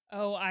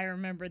Oh, I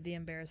remembered the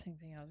embarrassing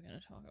thing I was going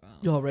to talk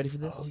about. You all ready for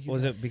this?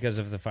 Was it because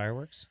of the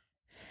fireworks?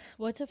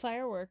 What's a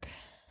firework?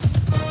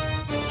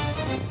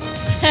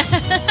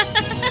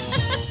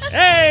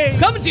 Hey!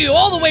 Coming to you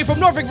all the way from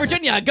Norfolk,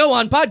 Virginia, Go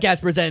On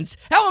Podcast presents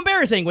How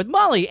Embarrassing with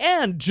Molly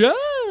and Jeff.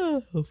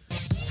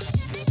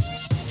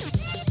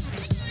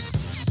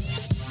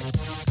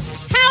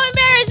 How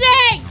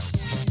embarrassing!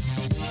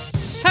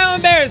 How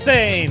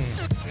embarrassing!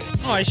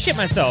 Oh, I shit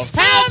myself.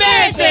 How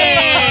embarrassing!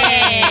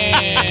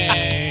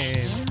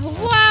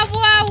 Whoa,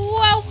 whoa,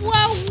 whoa,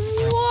 whoa,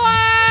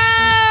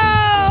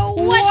 whoa!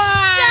 What's up?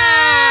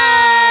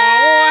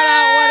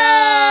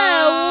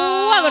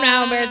 Welcome to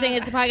How Embarrassing.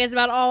 It's a podcast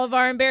about all of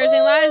our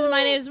embarrassing lives.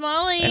 My name is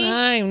Molly. And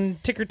I'm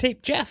Ticker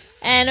Tape Jeff.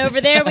 And over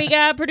there we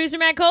got producer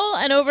Matt Cole.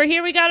 And over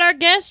here we got our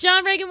guest,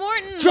 John Regan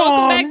Wharton.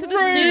 Welcome back to the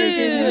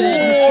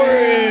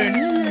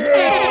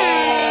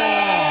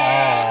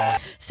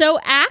studio. So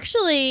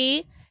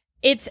actually,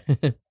 it's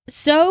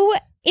so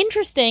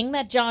interesting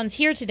that John's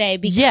here today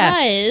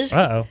because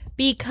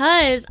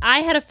because I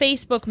had a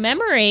Facebook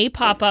memory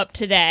pop up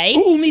today.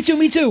 Ooh, me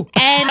too.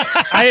 And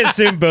I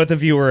assume both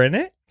of you were in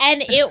it.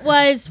 And it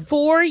was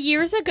 4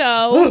 years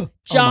ago.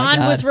 John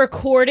was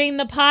recording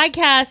the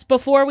podcast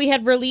before we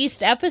had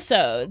released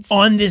episodes.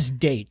 On this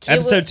date.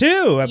 Episode 2,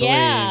 I believe.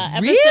 Yeah,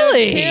 episode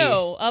Really? 2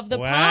 of the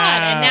Wow. pod.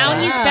 And now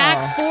he's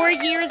back 4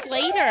 years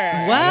later.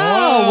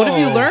 Wow, Whoa. what have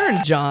you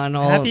learned, John?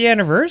 Happy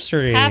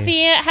anniversary.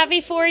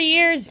 Happy 4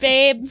 years,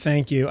 babe.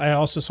 Thank you. I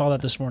also saw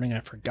that this morning. I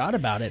forgot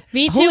about it.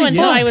 Me too, Holy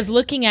until fuck. I was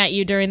looking at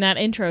you during that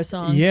intro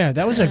song. Yeah,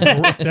 that was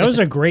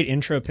a great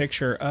intro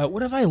picture.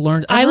 What have I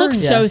learned? I look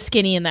learned- so Yeah.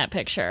 skinny in that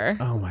picture.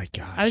 Oh my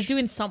gosh. I was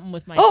doing something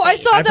with my Oh, I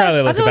face. saw I that. probably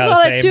I look thought I about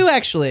saw the that same. too,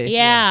 actually.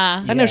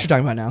 Yeah. I know what you're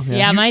talking about now.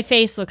 Yeah, my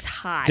face looks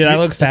hot. Did I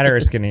look fatter or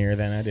skinnier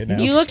than I did now?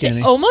 You looked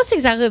skinny. almost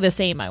exactly the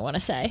same, I want to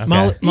say. Okay.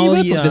 Molly, You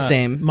both look the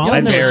same. Molly I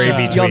Y'all vary never,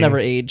 between- y'all never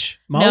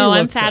age. Molly No,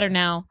 I'm looked, fatter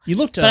now, You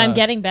looked, but I'm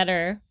getting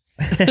better.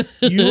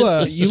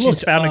 You She's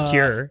looked found a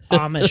cure.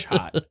 Amish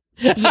hot.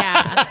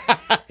 Yeah.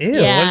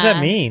 Ew, Yeah. what does that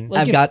mean?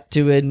 Like I've if- got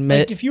to admit,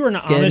 Like if you were an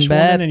skin Amish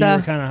woman and you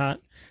better. were kind of hot.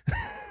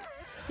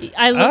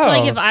 I look Oh.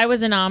 like if I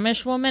was an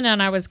Amish woman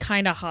and I was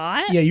kind of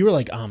hot. Yeah, you were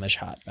like Amish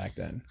hot back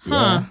then.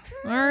 Huh.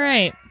 All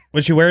right.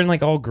 Was she wearing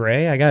like all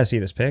gray? I gotta see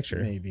this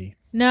picture. Maybe.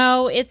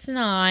 No, it's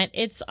not.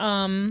 It's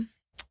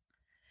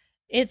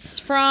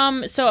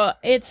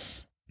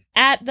it's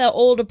at the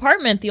old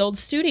apartment, the old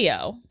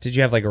studio. Did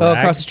you have like a Oh, rag,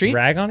 across the street?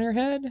 rag on your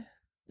head?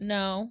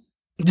 No.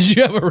 did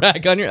you have a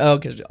rag on your? Oh,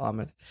 because you're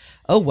Amish.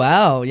 Oh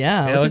wow,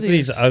 yeah. Yeah, look at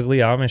these ugly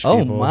Amish Oh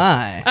people.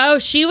 my. Oh,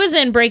 she was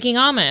in Breaking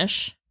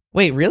Amish.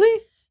 Wait,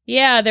 really?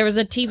 Yeah, there was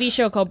a TV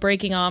show called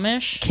Breaking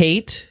Amish.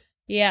 Kate.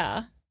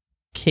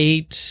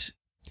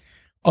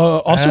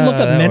 Also look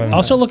that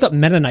up one. look up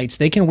Mennonites.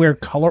 They can wear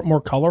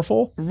more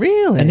colorful,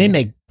 Really? and they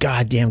make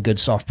goddamn good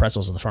soft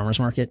pretzels at the farmers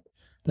market.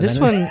 The This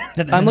Mennonite- one,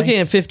 the I'm Mennonite- looking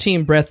at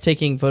 15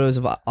 breathtaking photos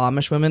of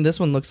Amish women. This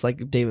one looks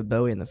like David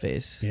Bowie in the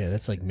face. Yeah,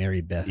 that's like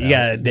Mary Beth. You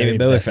got a David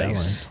Bowie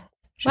face.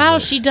 Wow,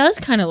 like, she does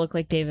kind of look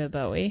like David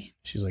Bowie.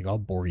 She's like, I'll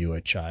bore you,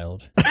 a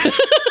child.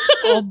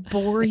 I'll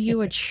bore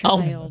you a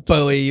I'll child.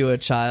 Bowie you a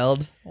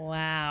child.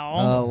 Wow.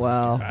 Oh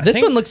wow. I This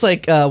think- one looks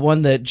like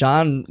one that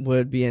John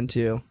would be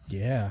into.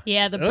 Yeah.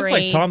 Yeah, the It looks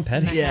braids. like Tom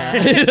Petty. and the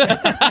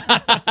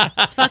Yeah. hat.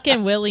 It's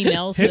fucking Willie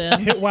Nelson.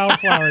 Hit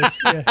wildflowers.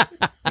 Yeah.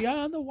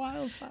 Beyond the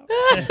wildflowers.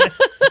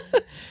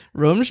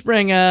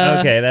 Rumspringa.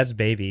 Okay, that's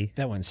baby.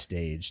 That one's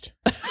staged.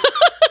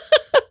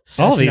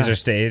 All That's these not- are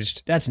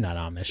staged. That's not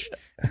Amish.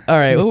 All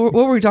right. What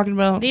were we talking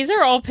about? These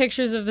are all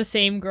pictures of the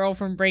same girl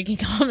from Breaking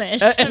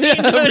Amish. Uh, Have you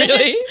noticed?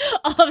 really?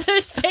 All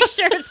those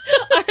pictures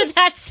are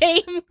that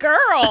same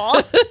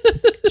girl.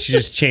 She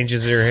just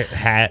changes her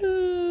hat.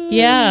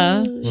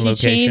 Yeah. She Location.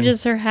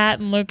 changes her hat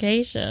and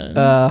location.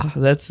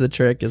 That's the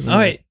trick, isn't Oh, it?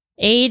 wait.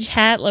 Age,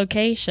 hat,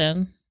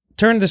 location.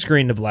 Turn the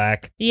screen to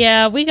black.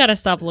 Yeah, we gotta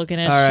stop looking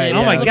at All right, shit.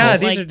 Oh yeah. my that god,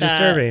 look these like are that.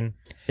 disturbing.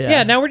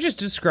 Yeah, now we're just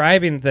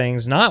describing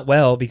things not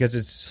well because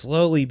it's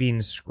slowly being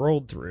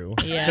scrolled through.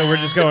 Yeah. So we're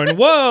just going,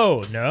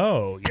 whoa,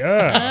 no,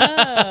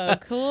 yeah.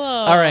 Oh, cool.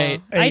 All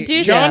right. I Hey,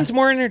 do. John's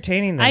more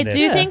entertaining than I this.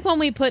 do think when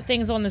we put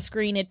things on the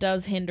screen, it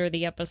does hinder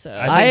the episode.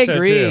 I I think so,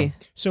 agree. too.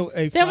 So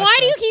a Then why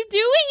do you flashback- keep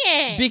doing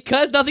it?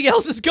 Because nothing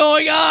else is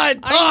going on.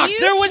 Are Talk. you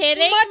There was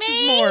kidding much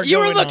me? more. You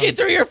were going looking on.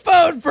 through your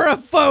phone for a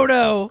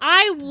photo.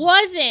 I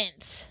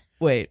wasn't.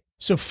 Wait.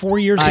 So 4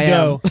 years I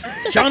ago,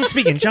 John's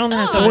speaking. John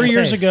has something 4 to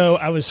years say. ago,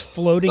 I was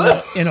floating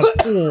in a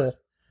pool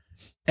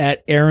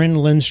at Aaron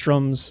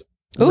Lindstrom's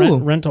Ooh.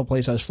 rental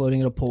place. I was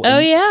floating in a pool. Oh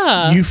and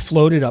yeah. You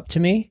floated up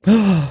to me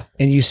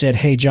and you said,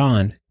 "Hey,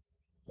 John,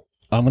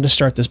 I'm going to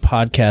start this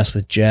podcast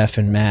with Jeff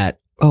and Matt."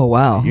 Oh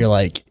wow. You're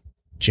like,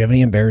 "Do you have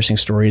any embarrassing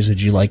stories?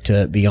 Would you like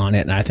to be on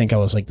it?" And I think I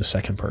was like the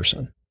second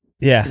person.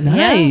 Yeah.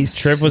 Nice.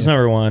 Trip was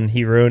number one.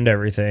 He ruined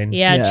everything.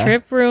 Yeah, Yeah.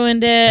 Trip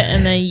ruined it,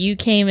 and then you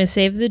came and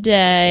saved the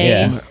day.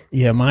 Yeah.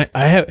 Yeah,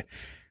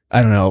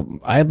 I don't know.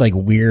 I had like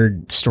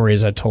weird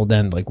stories I told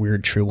then, like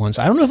weird true ones.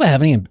 I don't know if I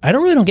have any. I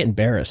don't really don't get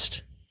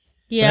embarrassed.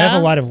 Yeah. But I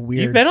have a lot of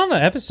weird. You've been on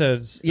the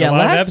episodes. Yeah, a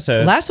lot of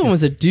episodes. last one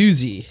was a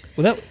doozy.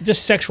 Well, that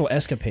just sexual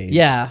escapades.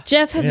 Yeah.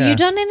 Jeff, have you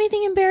done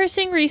anything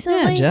embarrassing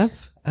recently? Yeah,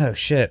 Jeff. Oh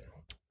shit.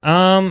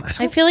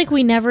 I feel like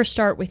we never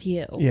start with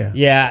you. Yeah.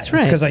 Yeah, That's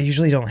right. because I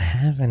usually don't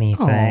have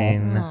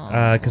anything.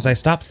 Because I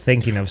stopped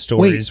thinking of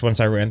stories once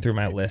I ran through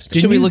my list.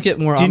 Should we look at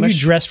more Didn't Amish? you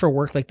dress for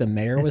work like the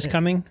mayor was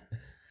coming?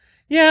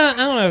 Yeah, I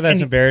don't know if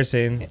that's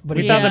embarrassing. but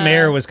We thought the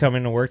mayor was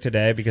coming to work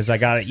today because I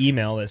got an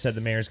email that said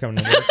the mayor's coming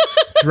to work.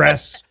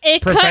 Dress He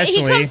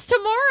professionally. comes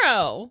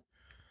tomorrow.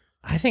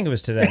 I think it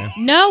was today.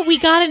 No, we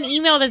got an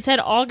email that said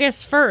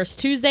August 1st,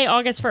 Tuesday,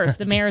 August 1st.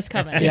 The mayor is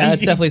coming. Yeah,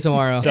 it's definitely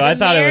tomorrow. So I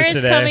thought it was Mayor is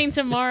today. coming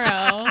tomorrow.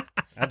 I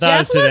thought it Jeff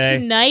was today.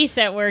 looks nice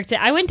at work today.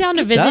 I went down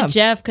to Good visit job.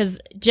 Jeff because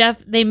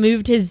they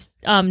moved his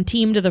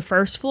team to the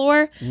first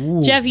floor.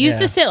 Ooh, Jeff used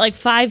yeah. to sit like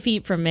 5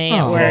 feet from me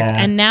at Aw. work,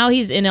 and now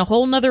he's in a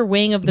whole nother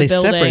wing of the They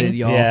building. separated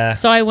y'all. Yeah.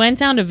 So I went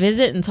down to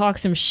visit and talk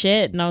some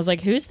shit, and I was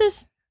like, "Who's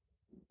this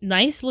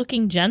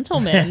nice-looking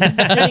gentleman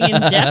sitting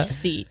in Jeff's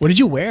seat?" What did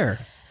you wear?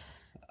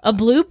 A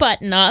blue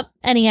button-up,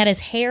 and he had his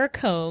hair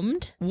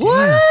combed, What?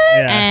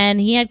 Yeah. and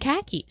he had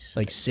khakis.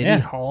 Like City Yeah.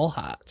 Hall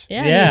hot.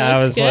 Yeah, Yeah, he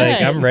I looks was like,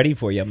 good. I'm ready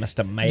for you,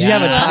 Mr. Mayor. Did you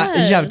have a Yeah. tie?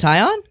 Did you have a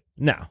tie on?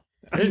 No.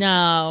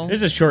 No.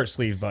 There's a short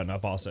sleeve button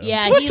up also.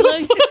 Yeah, he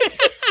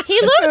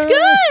looks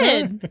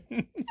good.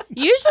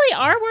 Usually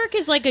our work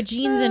is like a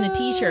jeans and a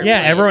t-shirt. Yeah,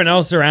 place. everyone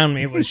else around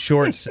me was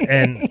shorts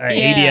and an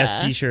Yeah.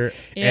 ADS t-shirt.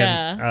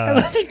 Yeah. And, I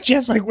love that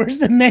Jeff's like, "Where's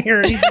the mayor?"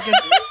 And he's like,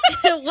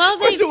 Well,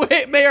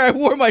 Wait, Mayor, I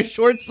wore my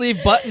short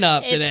sleeve button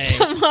up it's today.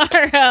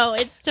 tomorrow.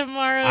 It's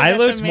tomorrow. I that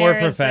looked the more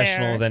mayor is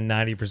professional there. than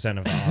 90%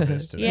 of the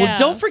office today. Yeah. Well,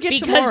 don't forget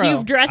because tomorrow.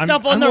 you've dressed I'm-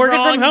 up on I'm the working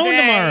wrong from home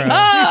day. tomorrow.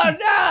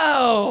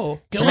 Oh,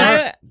 no.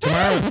 Tomorrow.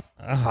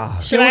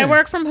 Should I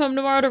work from home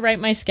tomorrow to write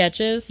my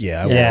sketches?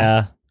 "Yeah, I will.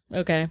 Yeah.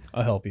 Okay.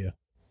 I'll help you."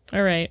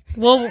 All right.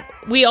 Well,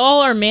 we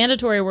all are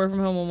mandatory work from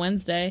home on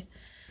Wednesday.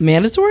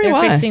 Mandatory? They're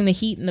Why? fixing the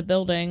heat in the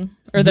building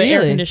or the air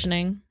Really?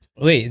 conditioning.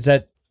 Wait,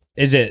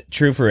 is it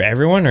true for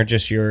everyone or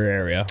just your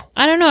area?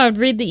 I don't know. I'd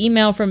read the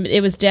email from.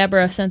 It was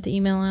Deborah sent the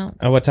email out.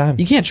 Oh, what time?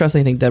 You can't trust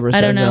anything Deborah says,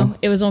 I don't know. though.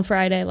 It was on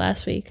Friday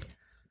last week.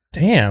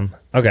 Damn.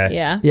 Okay.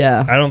 Yeah.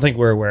 Yeah. I don't think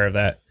we're aware of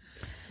that.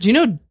 Do you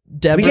know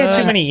Deborah? We get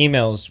too many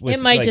emails with,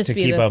 It might like, just to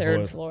be keep the up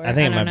third with. floor. I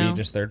think I it might don't know. be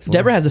just third floor.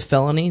 Deborah has a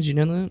felony. Did you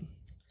know that?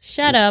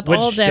 Shut up. Which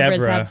All Deborahs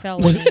Deborah? have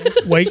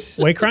felonies.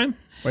 White crime,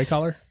 white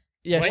collar.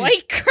 Yeah.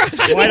 White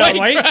crime. White on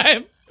white?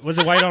 crime. Was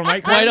it white on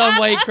white? crime? White on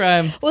white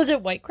crime. Was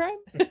it white crime?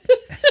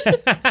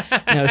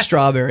 No,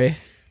 strawberry.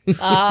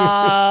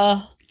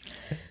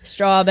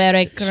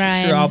 Strawberry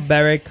crime.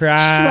 Strawberry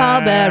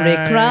crime. Strawberry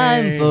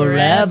crime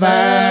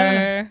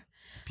forever.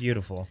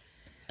 Beautiful.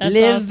 That's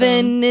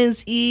Living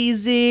is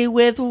easy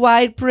with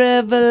white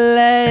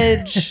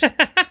privilege.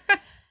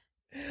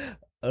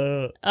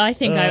 I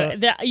think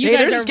you Hey, guys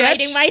there's a are sketch.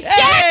 writing my sketch.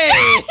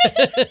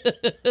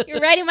 Hey! You're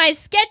writing my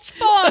sketch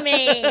for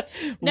me.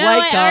 No,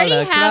 White I already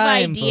collar have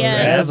crime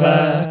ideas.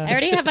 forever. I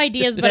already have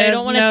ideas, but I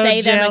don't want to say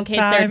them in case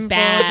they're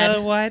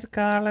bad. white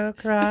collar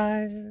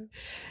crime.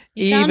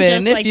 You sound Even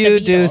just if like you the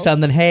do Beatles.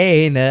 something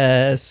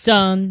heinous.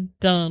 Dun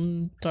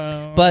dun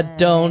dun. But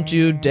don't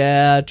you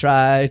dare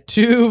try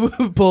to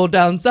pull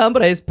down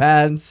somebody's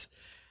pants.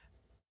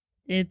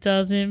 It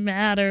doesn't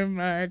matter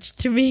much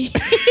to me.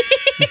 I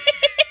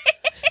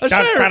was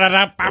trying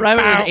to rhyme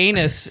it with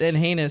anus and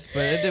heinous,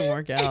 but it didn't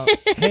work out.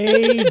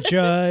 Hey,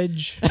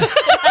 judge.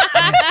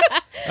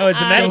 Oh,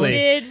 it's a I medley.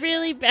 did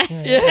really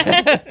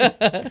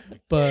bad.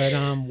 But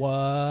I'm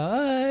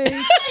white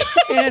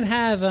and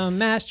have a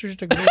master's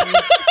degree.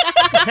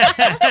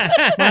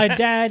 My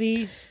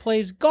daddy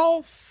plays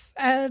golf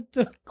at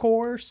the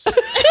course.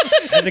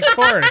 And the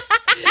chorus.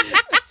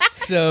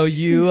 So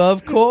you,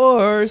 of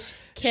course,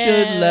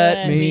 should let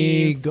Can me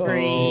be go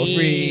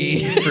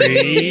free.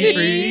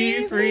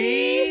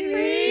 Free.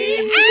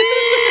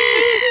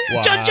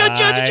 Judge.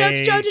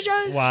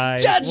 Why?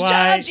 Judgy.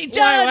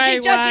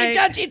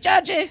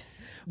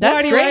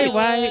 That's great.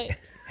 Why?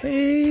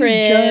 Hey,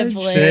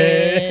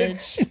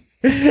 Privilege.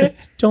 judge,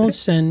 don't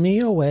send me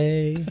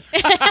away.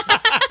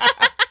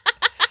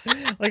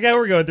 Like how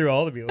we're going through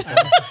all the Beatles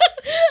songs.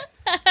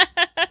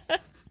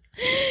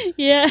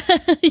 Yeah.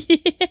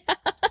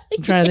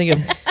 I'm trying to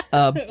think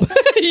of.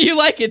 You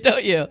like it,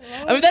 don't you?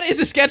 I mean, that is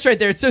a sketch right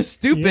there. It's so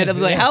stupid. I'm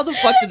like, how the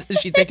fuck did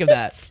she think of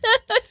that?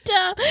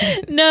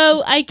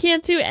 No, I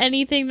can't do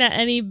anything that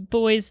any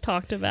boys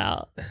talked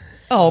about.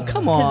 Oh,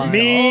 come on.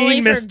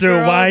 Only Me, for Mr.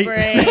 girl White.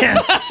 brains.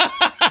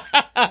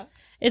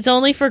 It's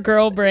only for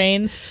girl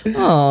brains.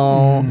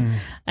 Oh.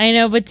 I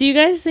know, but do you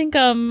guys think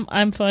I'm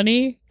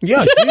funny?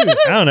 Yeah, dude.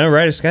 I don't know.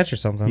 Write a sketch or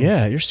something.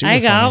 Yeah, you're super I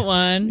got funny.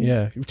 one.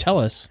 Yeah, tell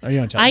us. Are you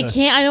gonna tell I us?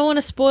 can't. I don't want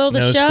to spoil the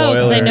No show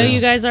because I know you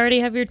spoilers. guys already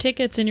have your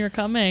tickets and you're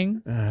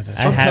coming. I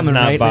I'm have coming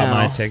not right bought now.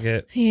 my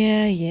ticket.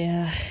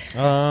 Yeah.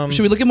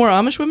 Should we look at more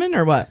Amish women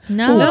or what?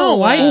 No. No,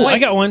 why- Oh, I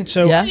got one.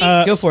 So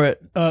Yeah, go for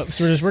it.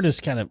 So we're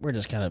just kind of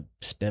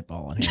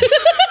spitballing here.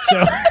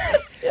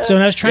 So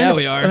when I was trying Yeah, to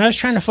we are. when I was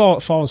trying to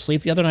fall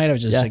asleep the other night, I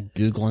was just like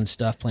Googling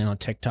stuff, playing on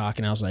TikTok,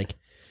 and I was like,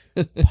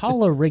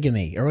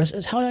 polyrigamy, or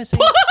how do I say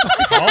it?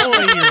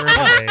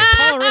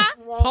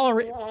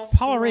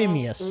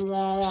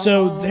 Polyramius.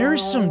 So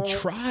there's some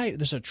tribe.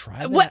 There's a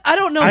tribe. What? I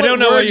don't know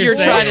what you're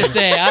trying to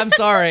say. I'm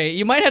sorry.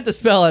 You might have to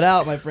spell it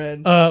out, my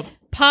friend.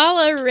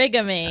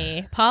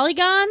 Polyrigamy.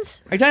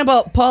 Polygons? Are you talking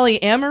about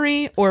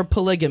polyamory or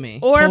polygamy?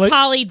 Or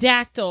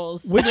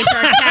polydactyls. Which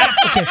are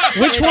cats.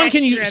 Which one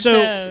can you...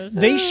 So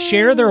they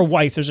share their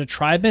wife. There's a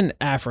tribe in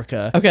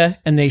Africa. Okay.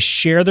 And they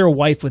share their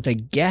wife with a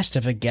guest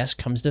if a guest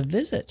comes to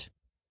visit.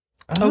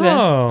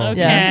 Oh.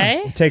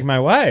 Okay. Yeah. Take my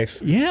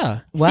wife. Yeah.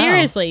 Wow.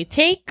 Seriously,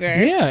 take her.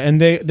 Yeah, and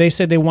they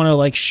said they want to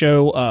like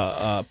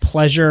show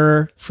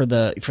pleasure for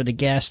the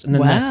guest, and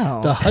then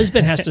the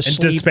husband has to And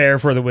sleep. despair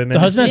for the women.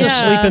 The husband has to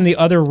sleep in the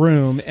other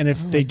room, and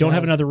if they don't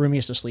have another room, he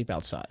has to sleep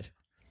outside.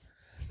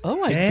 Oh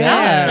my Damn.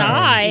 god.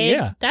 Outside?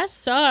 Yeah. That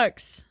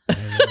sucks.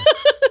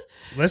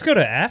 Let's go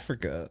to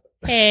Africa.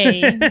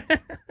 Hey,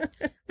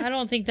 I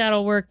don't think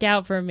that'll work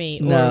out for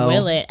me. No. Or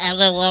will it?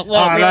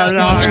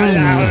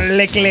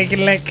 Lick, lick,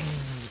 lick.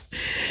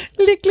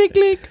 Lick, lick,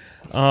 lick.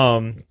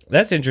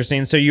 That's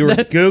interesting. So you were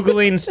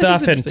Googling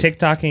stuff and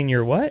TikToking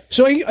your what?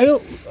 So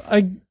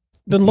I've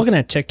been looking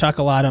at TikTok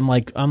a lot. I'm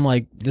like,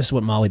 this is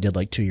what Molly did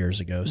like 2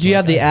 years ago. So Do you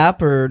have the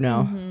app or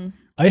no? Mm-hmm.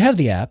 I have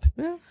the app,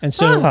 and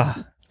so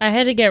I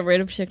had to get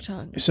rid of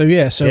TikTok. So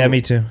yeah,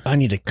 me too. I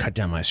need to cut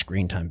down my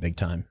screen time big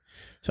time.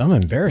 So I'm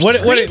embarrassed.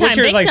 What's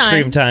your big like time.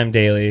 screen time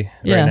daily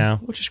right now?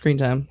 What's your screen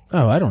time?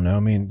 Oh, I don't know. I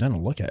mean, I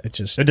don't look at it. It's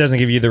just. It doesn't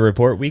give you the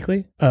report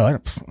weekly? Oh, I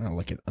don't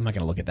look at. I'm not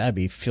going to look at that.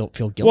 Feel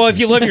guilty. Well, if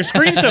you love your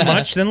screen so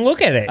much, then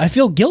look at it. I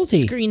feel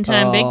guilty. Screen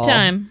time, big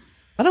time.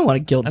 I don't want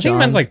to guilt I John. think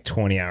mine's like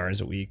 20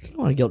 hours a week. I don't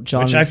want to guilt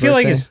John. Which I feel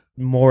like is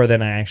more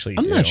than I actually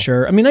do. I'm not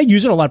sure. I mean, I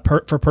use it a lot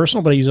for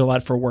personal, but I use it a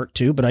lot for work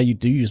too. But I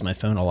do use my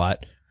phone a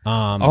lot.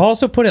 I'll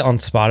also put it on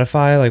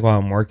Spotify like while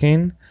I'm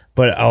working,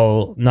 but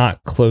I'll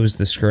not close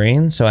the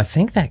screen. So I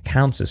think that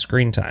counts as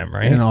screen time,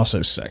 right? And also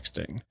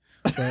sexting.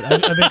 But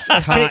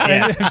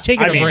I've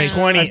taken a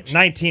break.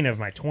 19 of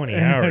my 20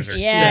 hours are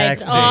Yeah,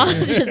 it's all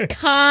sexting. just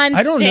constant.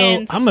 I don't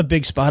know. I'm a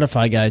big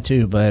Spotify guy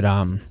too, but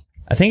I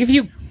think if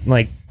you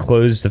like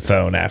close the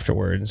phone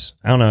afterwards,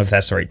 I don't know if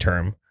that's the right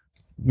term,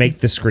 make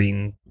the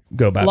screen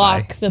go bye-bye.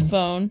 Lock the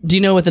phone. Do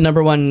you know what the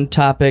number one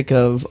topic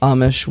of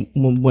Amish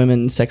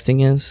women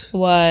sexting is?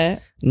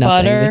 What?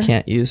 Nothing. Butter? They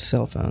can't use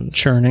cell phones.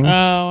 churning.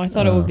 Oh, I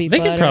thought it would be They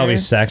butter. could probably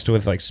sext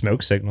with like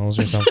smoke signals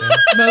or something.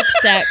 Smoke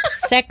sex.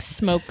 Sex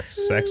smoke.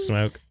 Sex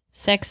smoke.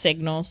 Sex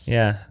signals.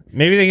 Yeah.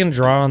 Maybe they can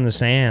draw on the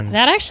sand.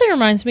 That actually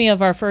reminds me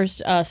of our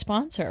first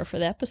sponsor for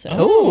the episode.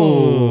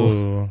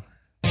 Ooh.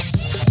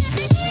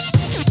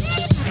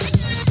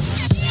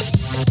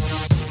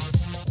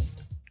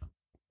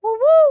 Woo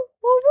woo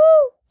woo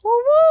woo woo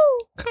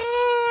woo.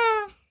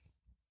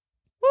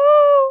 Woo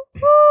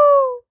woo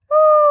woo. Woo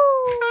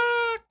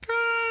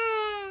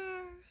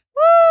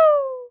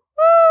woo.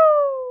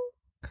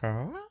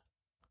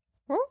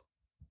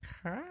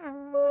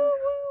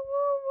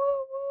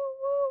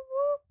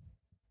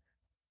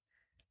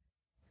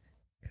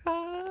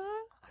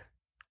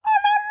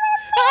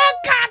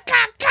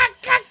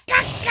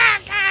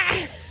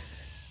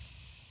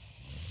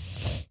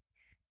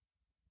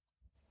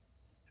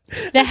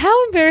 The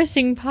How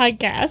Embarrassing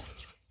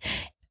podcast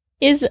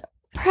is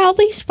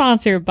proudly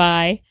sponsored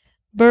by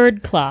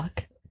Bird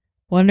Clock.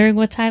 Wondering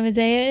what time of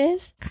day it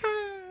is?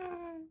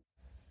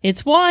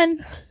 It's 1,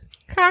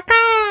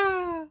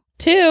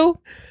 2,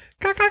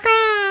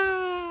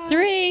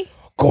 3.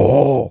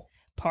 Go.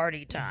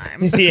 Party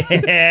time.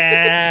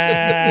 Yeah.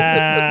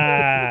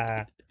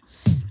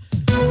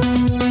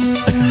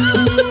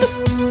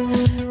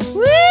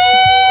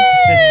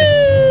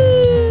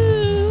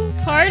 Woo!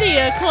 Party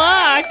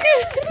o'clock.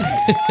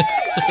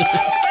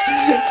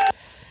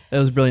 That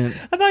was brilliant.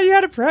 I thought you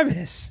had a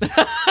premise.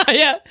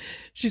 Yeah.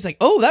 She's like,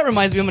 oh, that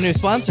reminds me of a new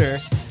sponsor.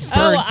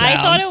 Oh, I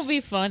thought it would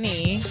be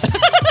funny.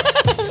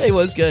 It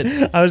was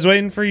good. I was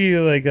waiting for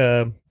you, like,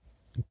 I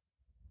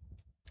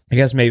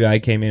guess maybe I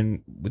came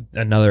in with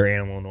another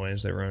animal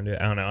noise that ruined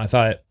it. I don't know. I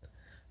thought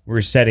we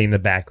were setting the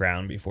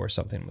background before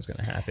something was going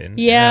to happen.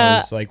 Yeah. I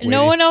was, like, No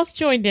waiting. one else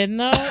joined in,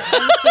 though.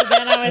 And so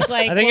then I was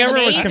like, I think well,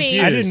 everyone was maybe,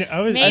 confused.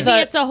 Maybe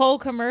thought- it's a whole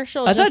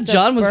commercial. I thought just of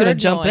John was going to bird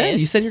jump in.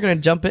 noise. You said you're going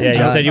to jump in. Yeah, you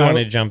John. said you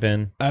wanted to jump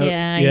in.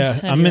 Yeah,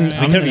 I'm in. right.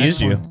 I'm We could've in the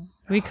used next you. one.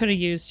 We could have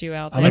used you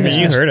out I'm there. in this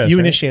You next- heard us, You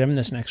right? initiate. I'm in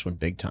this next one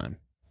big time.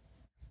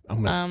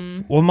 I'm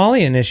gonna, Well,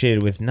 Molly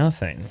initiated with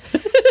nothing.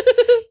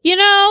 You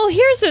know,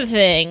 here's the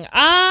thing.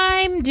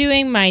 I'm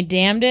doing my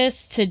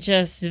damnedest to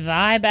just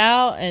vibe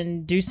out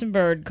and do some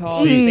bird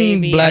calls,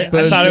 baby.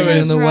 Blackbird I thought it singing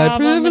was in the white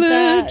problem with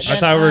that, privilege. I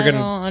thought we were then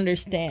gonna- I don't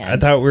understand. I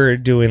thought we were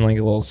doing like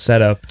a little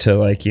setup to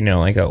like, you know,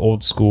 like an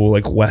old school,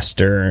 like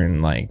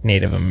Western, like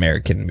Native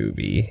American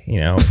movie, you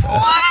know.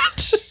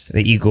 What?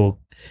 The eagle,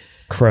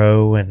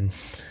 crow, and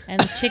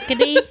And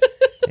chickadee.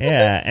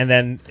 yeah, and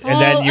then you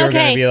were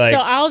gonna be like, so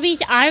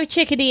I'm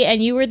chickadee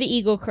and you were the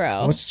eagle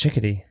crow. what's a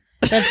chickadee?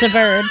 That's a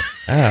bird.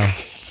 Oh,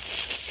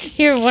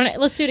 Here,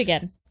 let's do it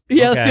again.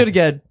 Yeah, Okay. let's do it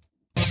again.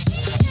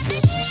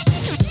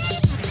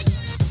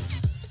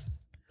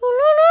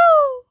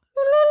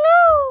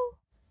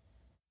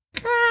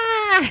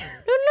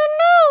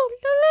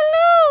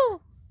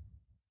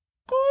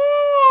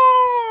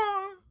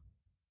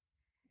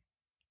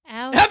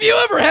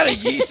 a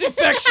yeast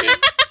infection?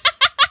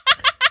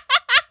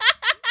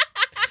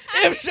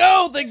 If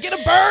so, then get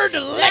a bird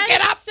and lick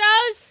it up. So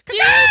stupid.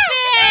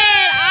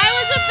 I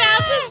was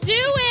about to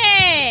do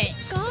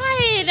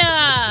it.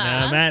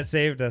 God. No, Matt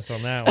saved us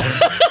on that one.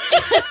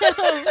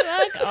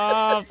 Fuck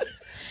off.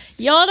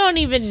 Y'all don't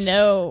even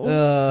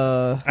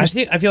know. I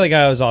feel like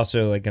I was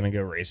also like gonna go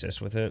racist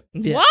with it.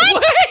 Yeah. What?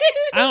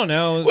 I don't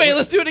know. Wait,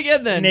 let's do it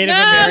again then. Native No,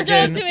 American.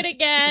 don't do it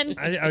again.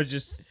 I was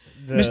just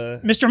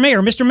Mr.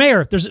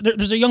 Mayor,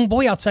 there's a young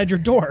boy outside your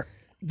door.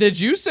 Did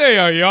you say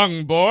a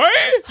young boy?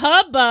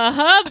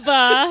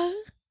 Hubba.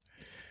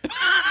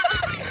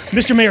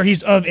 Mr. Mayor,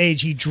 he's of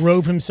age. He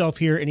drove himself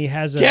here, and he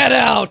has Get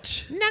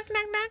out! Knock.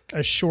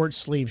 a short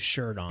sleeve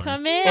shirt on.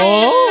 Come in.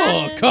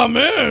 Oh, come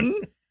in.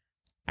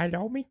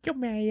 Hello, Mr.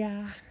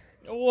 Mayor.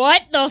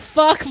 What the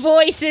fuck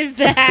voice is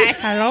that?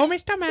 Hello,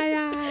 Mr.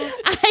 Mayor.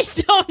 I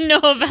don't know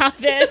about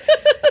this.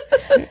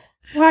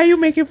 Why are you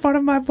making fun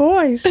of my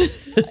voice?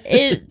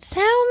 It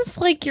sounds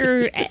like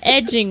you're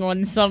edging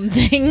on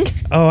something.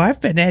 Oh,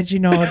 I've been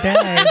edging all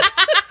day.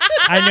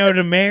 I know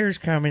the mayor's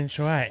coming,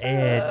 so I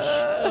edge.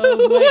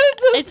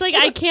 It's like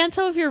I can't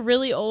tell if you're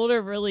really old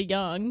or really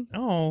young.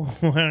 Oh,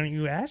 why don't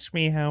you ask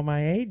me how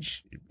my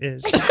age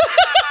is?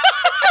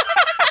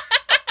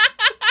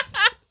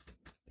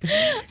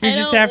 You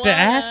just have to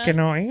ask and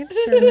I'll answer.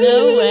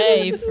 No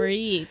way,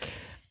 freak.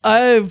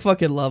 I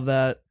fucking love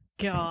that.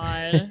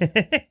 God.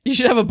 You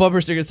should have a bumper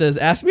sticker that says,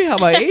 ask me how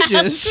my age is.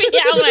 Ask me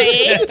how my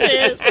age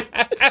is.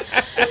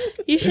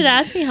 You should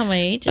ask me how my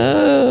age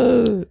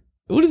is.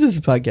 What is this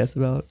podcast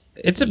about?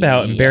 It's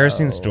about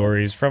embarrassing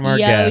stories from our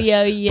guests.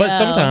 But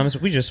sometimes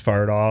we just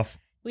fart off.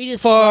 We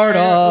just Fart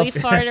off. We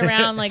fart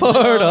around like Fart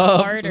little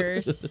off.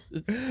 farters.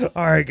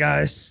 All right,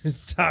 guys,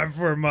 it's time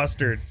for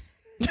mustard.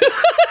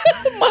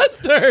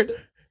 Mustard.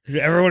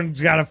 Everyone's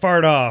got to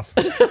fart off.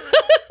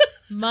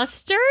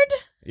 Mustard?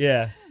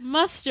 Yeah.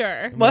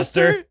 Mustard.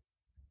 Mustard?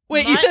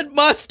 Wait, you said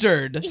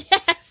mustard.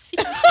 Yes.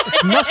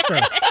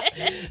 Mustard.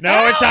 No,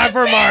 it's time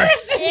for Mars.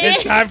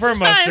 It's time for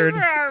mustard.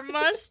 Time for our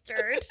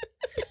mustard.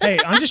 Hey,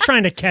 I'm just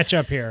trying to catch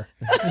up here.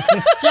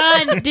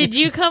 John, did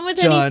you come with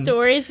John. any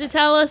stories to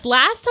tell us?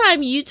 Last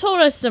time you told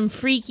us some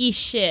freaky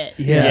shit.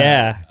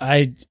 Yeah.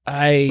 I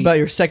About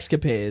your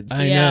sexcapades.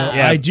 I Yeah. know.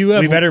 Yeah, I do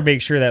have. We better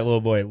make sure that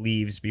little boy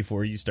leaves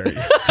before you start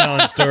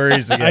telling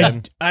stories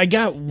again. I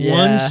got Yeah.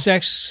 one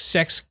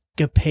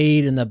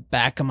sexcapade in the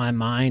back of my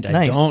mind. I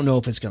Nice. don't know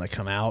if it's going to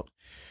come out.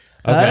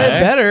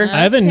 Better.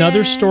 I have another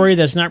Okay. story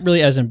that's not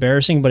really as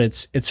embarrassing, but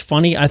it's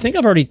funny. I think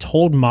I've already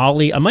told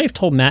Molly. I might have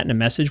told Matt in a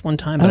message one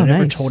time, but Oh, I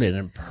never nice. told it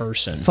in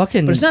person.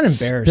 Fucking but it's not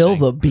embarrassing. Spill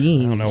the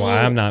beans. I don't know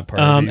why I'm not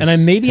part of these And I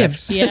maybe have.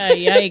 texts. Yeah,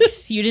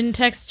 yikes. You didn't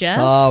text Jeff?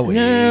 Sorry.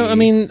 No, I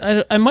mean,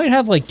 I might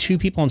have like two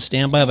people on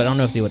standby, but I don't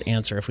know if they would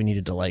answer if we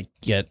needed to like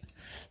get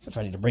if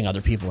I need to bring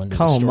other people into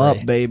Call the him story.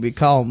 up, baby.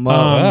 Call him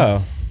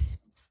up. Oh.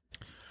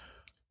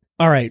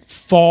 All right,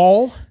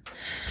 fall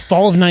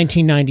of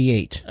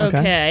 1998.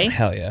 Okay.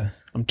 Hell yeah.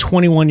 I'm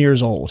 21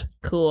 years old.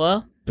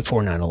 Cool.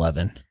 Before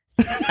 9/11.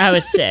 I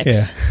was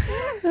 6.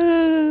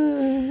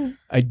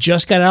 I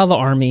just got out of the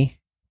army,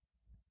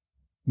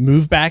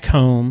 moved back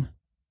home,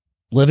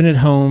 living at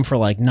home for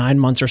like 9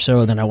 months or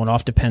so. Then I went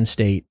off to Penn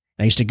State.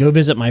 I used to go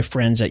visit my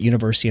friends at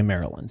University of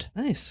Maryland.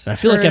 Nice. And I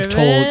feel like I've Heard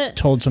of it?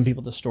 told some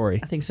people the story.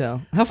 I think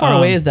so. How far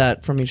away is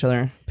that from each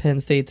other? Penn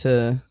State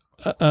to...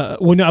 Well,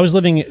 no, I was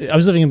living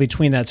in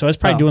between that, so I was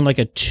probably Oh. doing like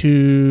a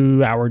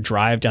 2-hour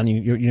drive down the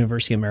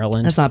University of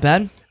Maryland. That's not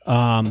bad.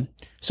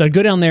 So I'd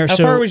go down there. How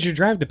so far was your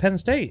drive to Penn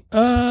State?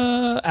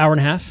 hour and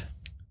a half.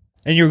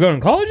 And you were going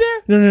to college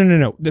there?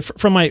 No.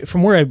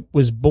 From where I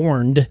was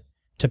born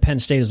to Penn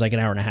State is like an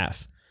hour and a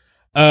half.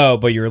 Oh,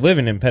 but you were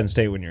living in Penn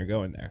State when you were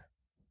going there.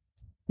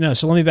 No,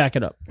 so let me back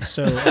it up.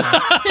 So,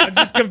 I'm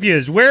just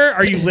confused. Where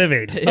are you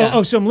living? Yeah.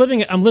 so I'm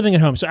living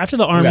at home. So after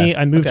the army, Okay.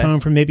 I moved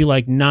home for maybe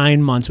like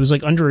 9 months. It was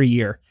like under a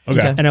year.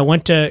 Okay. And I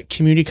went to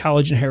community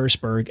college in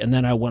Harrisburg, and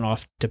then I went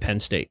off to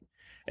Penn State.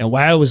 And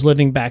while I was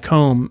living back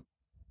home,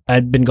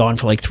 I'd been gone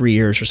for like 3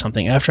 years or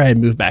something. After I had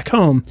moved back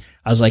home,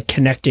 I was like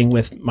connecting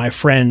with my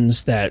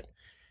friends that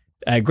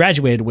I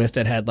graduated with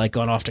that had like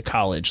gone off to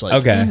college, like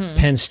Okay.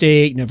 Penn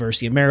State,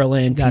 University of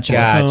Maryland. Gotcha.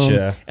 people at home.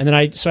 Gotcha. And then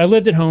I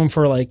lived at home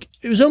for like,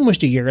 it was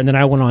almost a year. And then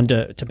I went on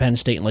to Penn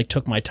State and like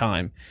took my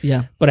time.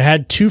 Yeah. But I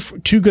had two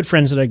good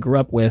friends that I grew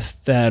up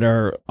with that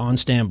are on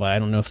standby. I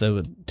don't know if they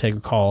would take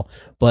a call,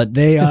 but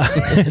they,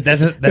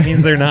 That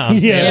means they're not. on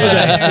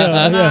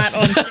Yeah.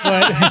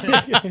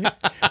 standby.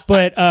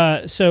 But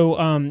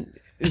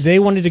they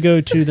wanted to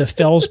go to the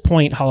Fells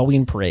Point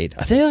Halloween parade.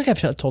 I think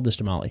I've told this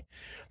to Molly.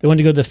 They wanted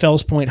to go to the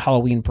Fells Point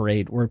Halloween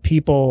parade where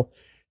people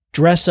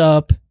dress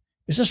up.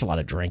 It's just a lot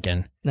of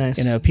drinking. Nice.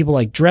 You know, people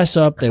like dress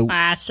up.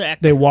 Classic.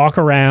 They walk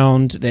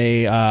around.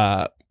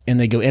 And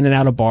they go in and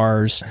out of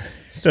bars.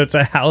 So it's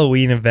a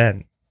Halloween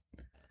event.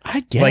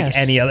 I guess Like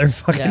any other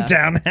fucking Yeah.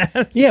 town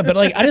has. Yeah, but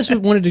like I just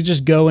wanted to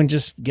just go and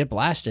just get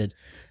blasted.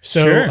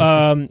 So Sure.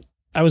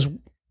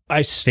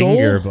 I stole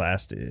Finger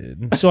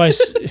blasted. So I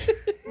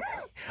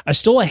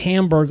stole a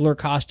Hamburglar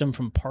costume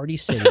from Party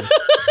City.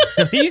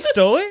 You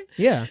stole it?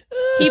 Yeah.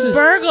 He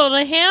burgled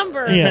a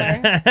hamburger.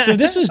 Yeah. So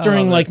this was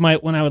during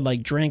when I would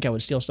like drink, I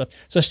would steal stuff.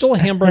 So I stole a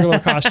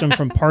Hamburglar costume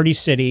from Party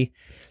City.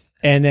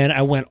 And then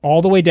I went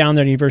all the way down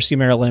there to University of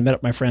Maryland. I met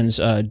up my friends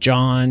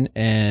John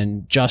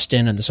and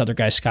Justin and this other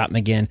guy, Scott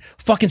McGinn.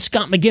 Fucking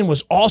Scott McGinn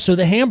was also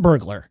the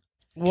Hamburglar.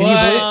 Can you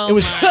believe it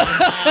was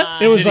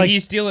it was Did like he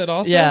steal it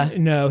also? Yeah.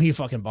 No, he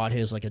fucking bought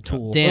his like a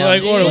tool. Damn.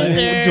 Like what a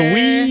Loser.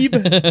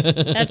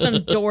 dweeb. That's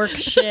some dork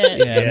shit.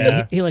 Yeah, I mean,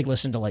 Yeah. he like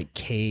listened to like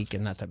Cake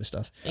and that type of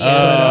stuff.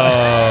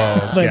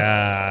 Oh But,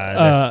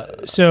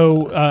 God.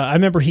 So I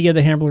remember he had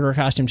the Hamburglar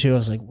costume too. I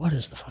was like, what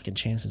is the fucking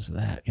chances of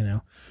that? You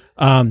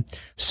know.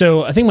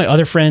 So I think my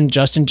other friend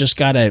Justin just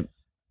got a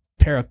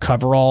pair of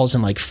coveralls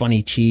and like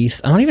funny teeth.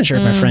 I'm not even sure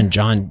if my friend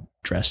John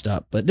dressed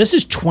up, but this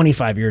is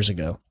 25 years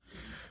ago.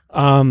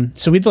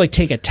 So we'd like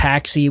take a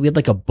taxi. We had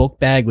like a book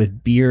bag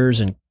with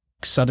beers and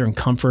Southern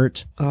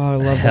Comfort. Oh, I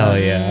love Hell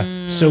that.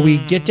 yeah. So we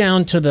get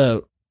down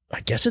to I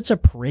guess it's a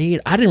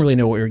parade. I didn't really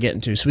know what we were getting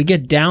to. So we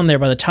get down there.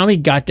 By the time we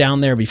got down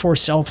there, before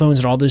cell phones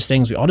and all those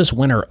things, we all just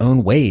went our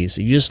own ways.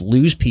 You just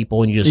lose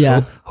people and you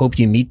just hope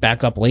you meet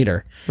back up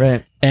later.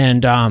 Right.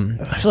 And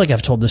I feel like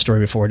I've told this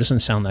story before. It doesn't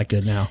sound that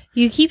good now.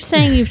 You keep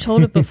saying you've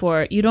told it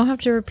before. You don't have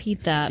to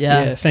repeat that.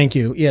 Yeah. Thank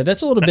you. Yeah,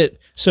 that's a little bit.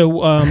 So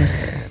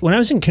when I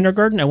was in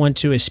kindergarten, I went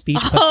to a speech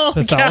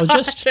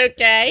pathologist. Gosh,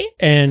 okay.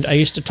 And I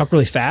used to talk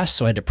really fast,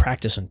 so I had to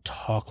practice and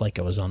talk like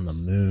I was on the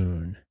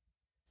moon.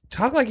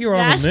 Talk like you were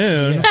on the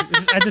moon. Yeah.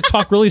 I had to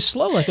talk really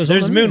slow like I was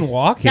There's on the moon.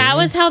 moonwalking. That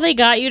was how they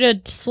got you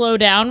to slow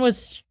down.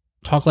 Was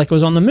Talk like I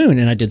was on the moon,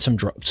 and I did some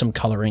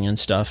coloring and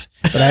stuff.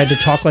 But I had to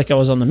talk like I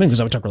was on the moon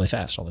because I would talk really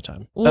fast all the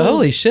time.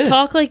 Holy shit.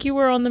 Talk like you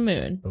were on the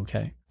moon.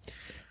 Okay.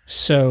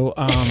 So,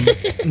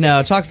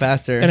 No, talk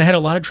faster. and I had a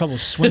lot of trouble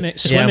swimming at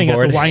the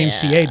bored.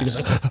 YMCA because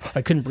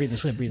I couldn't breathe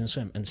and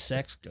swim. And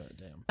sex,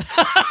 goddamn.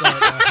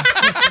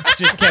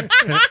 just kept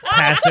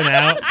passing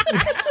out.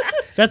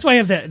 That's why I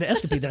have the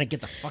escapade. Then I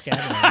get the fuck out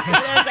of there.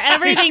 That's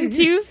everything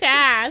too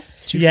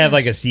fast. You have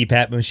like a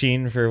CPAP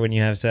machine for when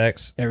you have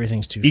sex.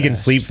 Everything's too. You can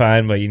fast. sleep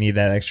fine, but you need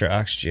that extra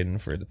oxygen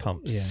for the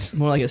pumps.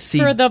 More like a C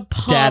For the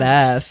pumps. dad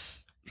ass.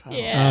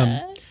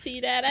 Yeah.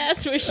 See that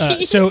ass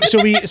machine. So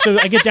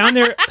I get down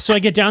there. So I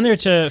get down there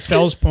to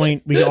Fells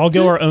Point. We all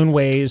go our own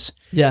ways.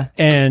 Yeah.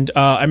 And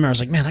I remember I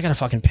was like, man, I gotta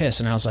fucking piss.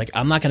 And I was like,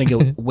 I'm not gonna go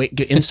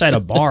get inside a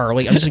bar.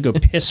 Like I'm just gonna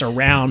go piss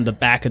around the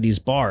back of these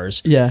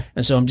bars. Yeah.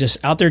 And so I'm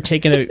just out there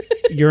taking a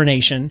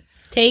urination.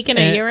 Taking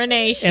a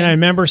urination. And I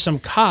remember some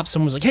cops.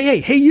 Someone was like,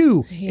 hey,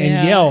 you,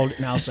 and yelled.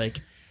 And I was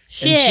like,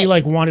 Shit. and she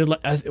like wanted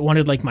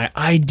like my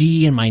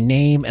ID and my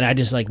name, and I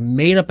just like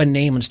made up a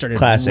name and started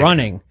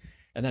running.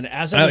 And then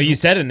as I was, you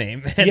said a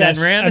name and yes,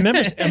 then ran. I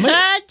remember.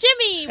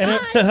 Jimmy, bye.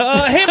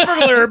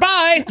 Hamburglar,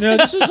 bye. No,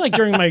 this was like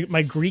during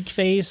my Greek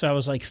phase. So I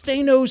was like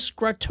Thanos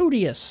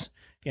Gratodius,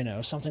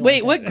 something.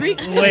 Wait, like what Greek?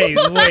 Wait,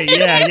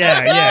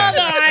 yeah.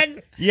 Hold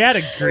on. You had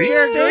a Greek?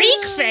 Your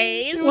Greek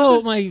phase.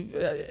 Well, my,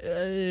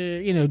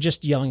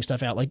 just yelling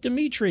stuff out like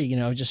Dimitri.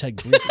 I just had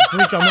Greek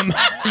on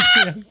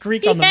the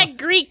Greek on the. He had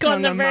Greek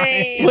on the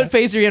brain. What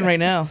phase are you in right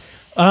now?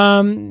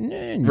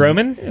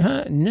 Roman?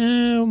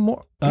 No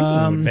more.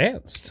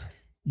 Advanced.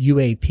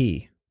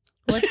 UAP.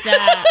 What's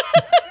that?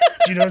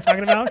 Do you know what I'm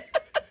talking about?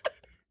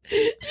 UAP. Do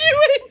you know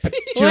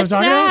what I'm What's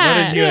talking about?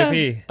 What is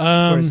UAP?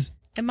 Of course.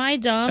 Am I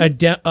dumb?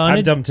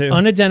 I'm dumb too.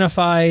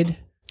 Unidentified.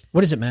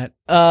 What is it, Matt?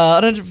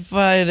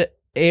 Unidentified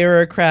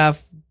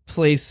aircraft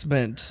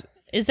placement.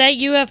 Is that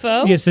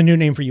UFO? Yeah, it's the new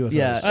name for UFOs.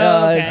 Yeah.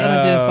 okay. It's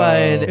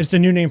unidentified. It's the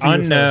new name for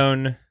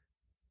Unknown.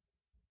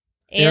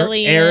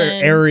 Alien.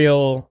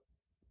 Aerial.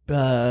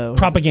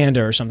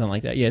 propaganda or something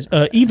like that. Yes,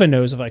 Eva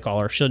knows if I call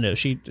her. She'll know.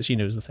 She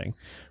knows the thing.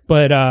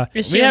 But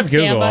Is she we on have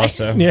Google standby?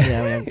 also. yeah.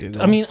 Yeah, we have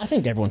Google. I mean, I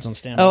think everyone's on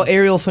standby. Oh,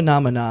 aerial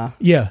phenomena.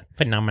 yeah.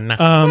 Phenomena.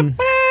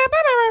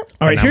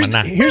 All right. Here's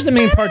Phenomena. the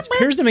main parts.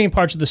 Here's the main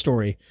parts of the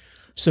story.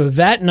 So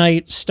that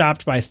night,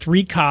 stopped by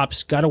 3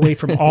 cops, got away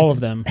from all of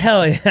them.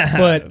 Hell yeah.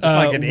 But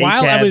Fucking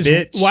while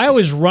I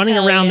was running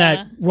Hell around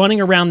yeah.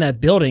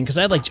 that building, because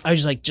I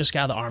was just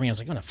got out of the army. I was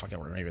like, I'm gonna fucking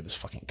run over this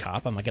fucking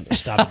cop. I'm not gonna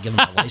stop and give him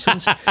my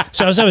license.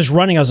 So as I was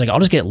running, I was like, I'll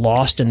just get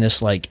lost in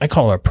this, like, I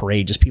call it a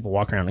parade, just people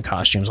walking around in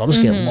costumes. I'll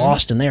just get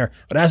lost in there.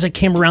 But as I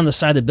came around the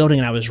side of the building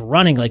and I was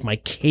running, like my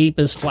cape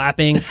is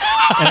flapping, and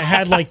I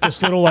had like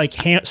this little like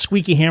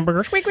squeaky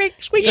hamburger, squeak squeak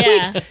squeak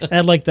Yeah. squeak. I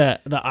had like the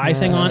eye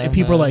thing on, and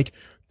people were like,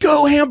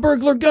 "Go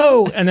Hamburglar,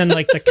 go!" And then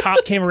like the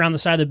cop came around the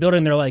side of the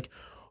building. They're like,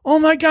 "Oh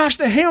my gosh,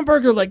 the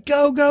hamburger! Like,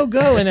 go, go,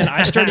 go!" And then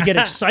I started to get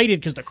excited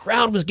because the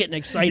crowd was getting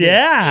excited.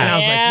 Yeah. And I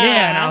was like, Yeah.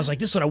 "Yeah!" And I was like,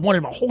 "This is what I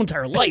wanted my whole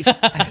entire life."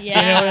 Yeah. You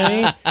know what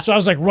I mean? So I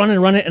was like running,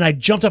 and I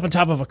jumped up on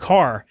top of a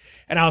car,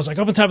 and I was like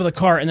up on top of the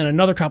car, and then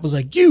another cop was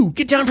like, "You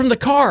get down from the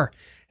car!"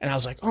 And I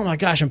was like, "Oh my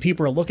gosh!" And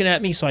people are looking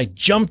at me, so I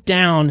jumped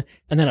down,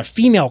 and then a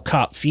females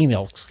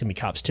can be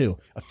cops too.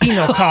 A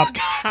female cop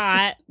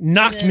Hot.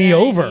 knocked in me the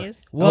over.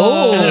 90s.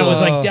 Whoa. And then it was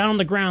like down on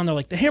the ground. They're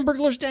like, the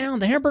Hamburglar's down.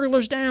 The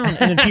Hamburglar's down. And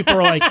then people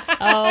are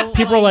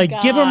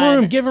like, give him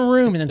room. Give him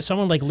room. And then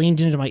someone like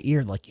leaned into my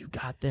ear like, you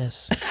got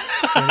this.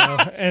 You know?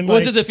 And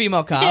was it the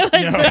female cop?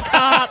 It was the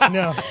cop.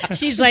 No.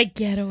 She's like,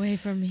 get away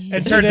from me.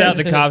 It turns out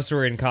the cops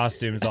were in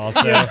costumes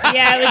also.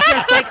 Yeah, it was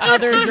just like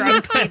other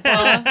drunk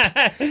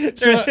people.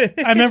 So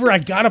I remember I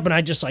got up and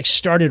I just like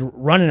started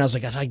running. I was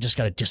like, I just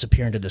got to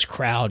disappear into this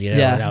crowd, you know?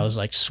 Yeah. And I was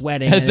like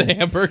sweating. As a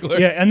Hamburglar.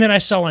 Yeah, and then I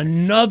saw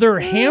another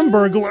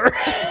Hamburglar.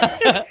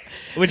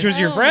 Which was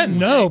your friend?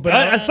 No, but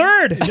a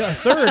third. A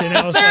third. And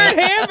I was like,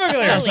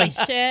 Hamburglar. I was Holy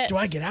like, shit. do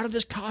I get out of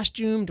this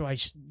costume? Do I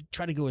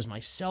try to go as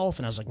myself?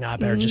 And I was like, no, I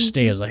better just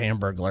stay as a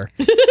Hamburglar.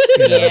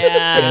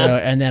 Yeah. You know?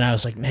 And then I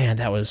was like, man,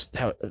 that was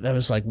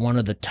like one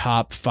of the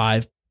top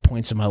 5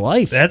 points of my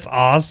life. That's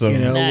awesome. You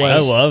know,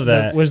 Nice. I love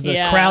that. Was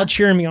the crowd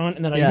cheering me on,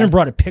 and then I even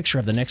brought a picture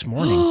of the next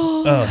morning.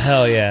 Oh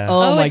hell yeah!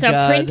 Oh my it's God.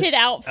 a printed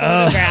out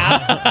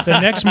photograph. The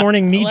next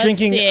morning, me Let's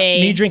drinking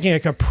see. a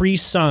Capri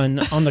Sun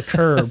on the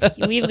curb.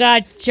 We've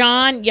got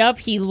John. Yup,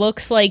 he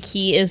looks like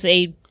he is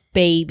a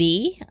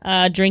baby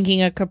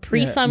drinking a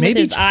Capri Sun with maybe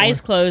his eyes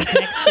closed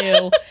next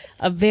to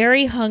a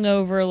very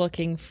hungover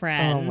looking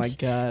friend. Oh my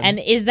God. And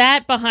is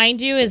that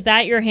behind you? Is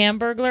that your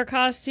Hamburglar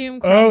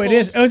costume? Oh, it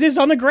is. Oh, it is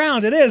on the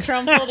ground. It is.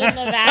 Crumpled in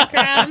the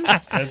background.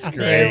 That's great.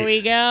 There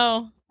we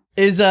go.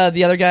 Is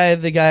the other guy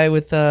the guy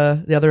with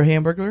the other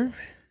Hamburglar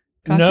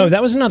costume? No,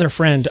 that was another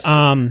friend.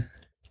 I'm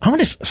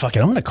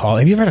gonna call.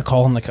 Have you ever had a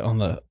call on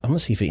the? I'm gonna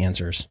see if he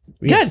answers.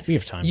 We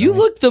have time. You don't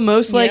we? look the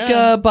most like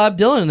Yeah. Bob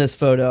Dylan in this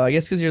photo. I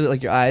guess because you're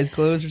like your eyes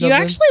closed or something.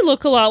 You actually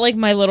look a lot like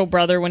my little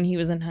brother when he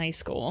was in high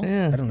school.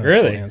 Yeah. I don't know.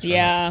 Really? If he'll answer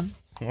Yeah.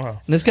 Wow.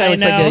 And this guy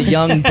looks like a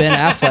young Ben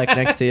Affleck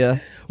next to you.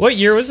 What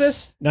year was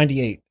this?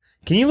 98.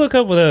 Can you look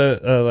up what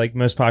the like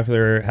most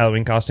popular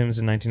Halloween costumes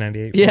in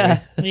 1998? Yeah.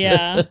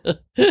 Yeah.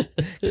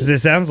 Because it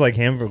sounds like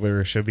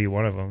Hamburglar should be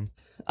one of them.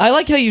 I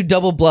like how you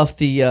double bluff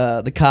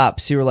the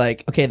cops. You were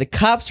like, okay, the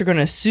cops are going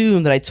to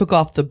assume that I took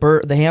off the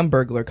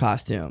Hamburglar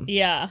costume.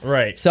 Yeah.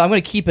 Right. So I'm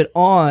going to keep it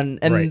on,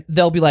 and Right.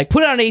 they'll be like,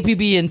 put it on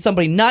APB and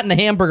somebody not in a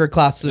hamburger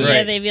costume.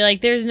 Yeah, they'd be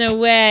like, there's no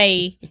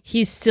way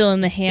he's still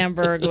in the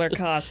Hamburglar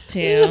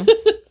costume.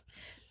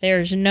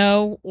 There's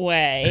no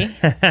way.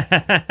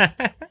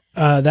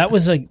 That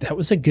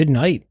was a good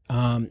night.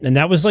 And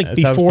that was like That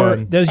sounds before.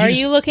 fun. Are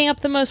you looking up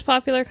the most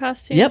popular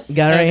costumes? Yep,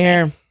 got it right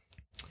here.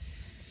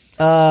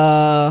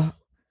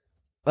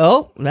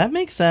 Oh, that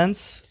makes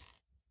sense.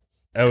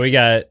 Oh, we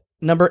got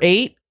Number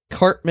 8,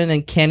 Cartman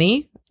and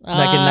Kenny,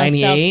 back in South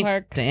 '98.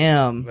 Park.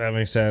 Damn. that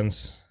makes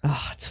sense.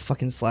 Oh, it's a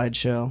fucking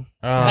slideshow.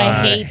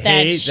 I hate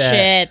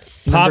that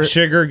shit. Pop Number-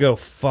 Sugar, go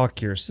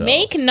fuck yourself.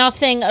 Make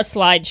nothing a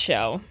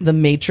slideshow. The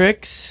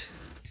Matrix.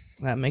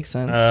 That makes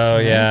sense. Oh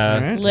yeah,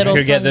 All right. Little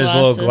could get those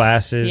little sunglasses.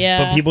 glasses,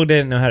 Yeah. but people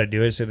didn't know how to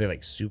do it, so they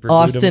like super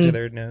glued them to Austin.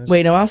 their nose.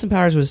 Wait, no, Austin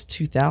Powers was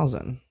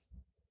 2000.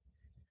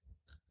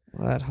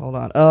 What? Hold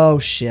on. Oh,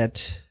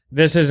 shit.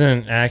 this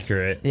isn't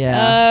accurate.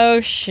 Yeah. Oh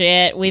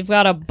shit, we've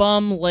got a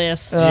bum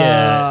list.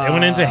 Yeah, it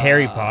went into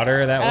Harry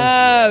Potter.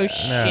 That was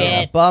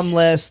shit. Bum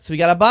list. We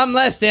got a bum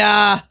list,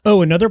 yeah.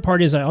 Oh, another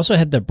part is I also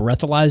had the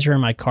breathalyzer in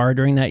my car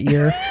during that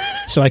year.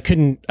 So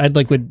I'd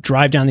like would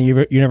drive down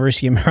the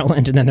University of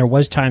Maryland, and then there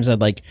was times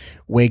I'd like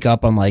wake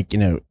up on like,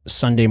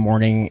 Sunday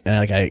morning, and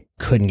like I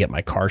couldn't get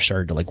my car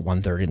started till like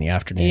 1:30 in the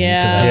afternoon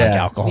because I had like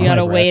Yeah. alcohol You in my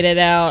gotta breath. wait it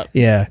out.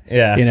 Yeah.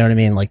 Yeah. You know what I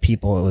mean? Like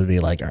people would be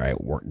like, all right,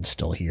 Wharton's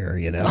still here,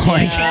 like,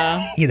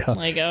 Yeah. like,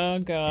 Like, oh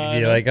god. You'd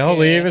be like, I'll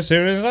leave as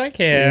soon as I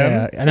can.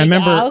 yeah. And I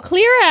remember I'll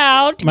clear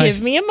out. My-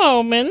 Give me a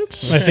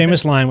moment. my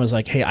famous line was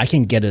like, hey, I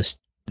can get us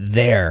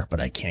there, but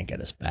I can't get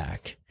us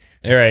back.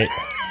 All right.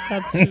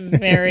 That's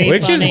very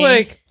Which is funny.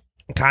 like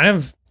kind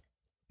of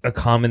a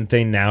common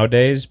thing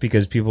nowadays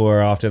because people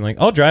are often like,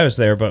 I'll drive us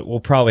there, but we'll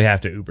probably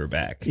have to Uber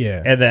back.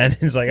 Yeah. And then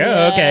it's like, oh,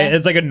 Yeah. okay.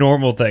 It's like a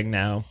normal thing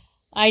now.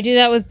 I do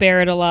that with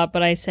Barrett a lot,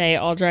 but I say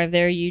I'll drive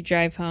there, you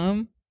drive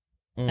home,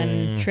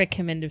 and trick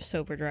him into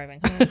sober driving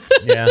home.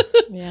 Yeah.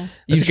 Yeah.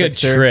 That's a good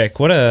trickster. trick.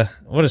 What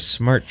a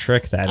smart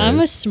trick that I'm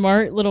a is.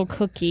 smart little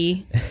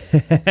cookie.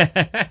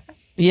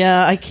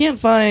 Yeah, I can't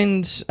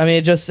find. I mean,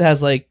 it just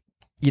has like,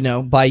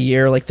 by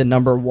year, like the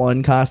number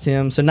 1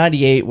 costume. So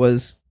 98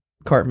 was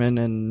Cartman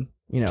and,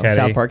 Kenny.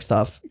 South Park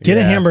stuff. Get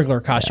a Yeah.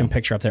 Hamburglar costume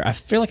picture up there. I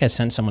feel like I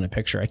sent someone a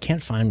picture. I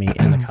can't find me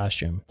in the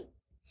costume.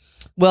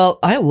 Well,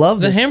 I love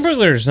The this.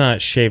 Hamburglar's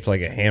not shaped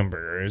like a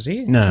hamburger, is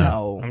he?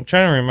 No. I'm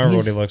trying to remember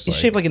what he He's- looks he's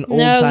like. shaped like an old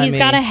No, timey. he's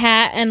got a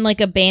hat and like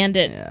a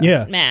bandit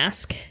Yeah.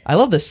 mask. I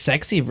love the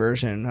sexy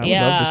version. I would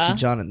love to Yeah. see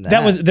John in that.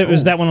 That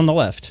was that one on the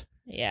left.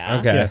 Yeah.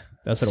 Okay. Yeah,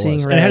 that's what it Seeing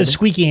was. And it had a red.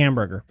 squeaky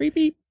hamburger. Beep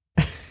beep.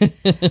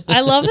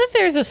 I love that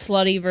there's a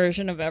slutty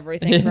version of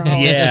everything for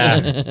Halloween.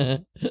 Yeah.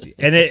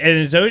 and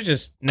it's always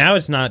just now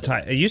it's not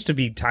it used to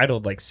be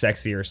titled like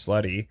sexy or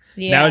slutty.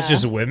 Now it's Yeah.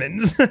 just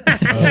women's.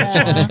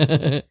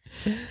 Yeah.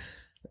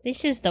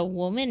 This is the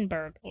woman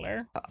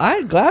burglar.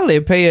 I'd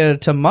gladly pay you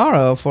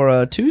tomorrow for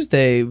a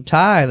Tuesday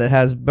tie that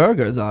has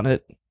burgers on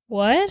it.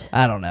 What?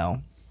 I don't know.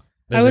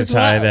 There's a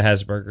tie that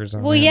has burgers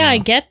on it. Well, yeah, I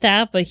get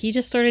that, but he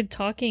just started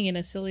talking in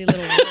a silly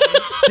little way.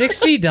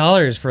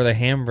 $60 for the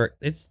hamburger.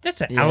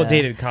 That's an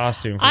outdated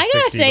costume for I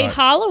gotta say, $60.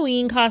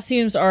 Halloween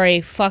costumes are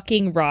a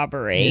fucking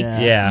robbery.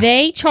 Yeah.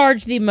 They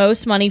charge the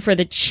most money for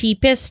the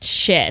cheapest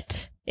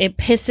shit. It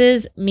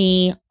pisses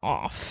me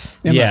off.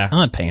 I'm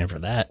not paying for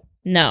that.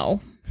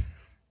 No.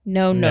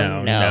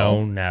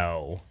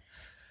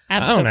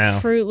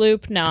 Absolute Fruit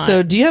Loop, not.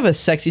 So, do you have a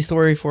sexy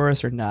story for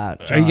us or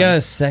not, John? You got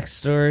a sex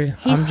story?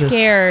 He's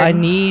scared. I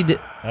need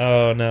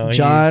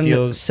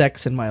John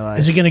sex in my life.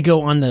 Is it going to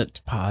go on the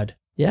pod?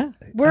 Yeah.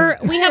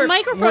 We have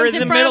microphones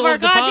in front of our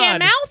goddamn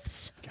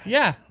mouths.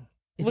 Yeah.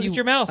 Look at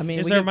your mouth. I mean,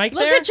 is there a mic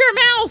there? Look at your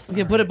mouth. We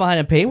can put it behind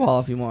a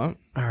paywall if you want.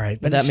 All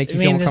right. Would that make you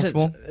feel more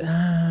comfortable?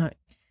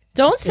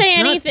 Don't say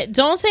anything.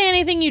 Don't say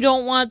anything you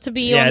don't want to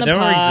be on the pod. Yeah,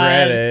 don't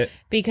regret it.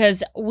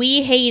 Because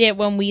we hate it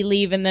when we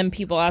leave and then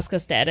people ask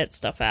us to edit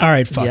stuff out. All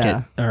right, fuck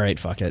it. All right,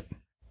 fuck it.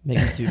 Make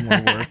it do more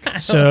work.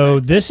 So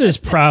this is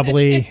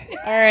probably...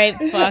 All right,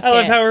 fuck it. I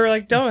love how we're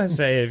like, don't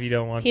say it if you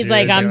don't want to. He's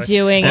like, I'm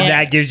doing it. And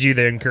that gives you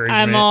the encouragement.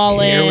 I'm all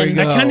in.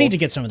 I kind of need to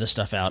get some of this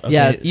stuff out. Okay,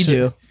 yeah, you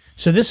do.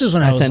 So this is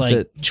when I was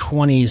like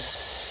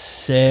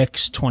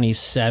 26,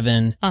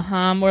 27.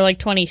 We're like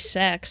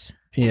 26.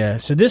 Yeah,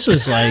 so this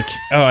was like...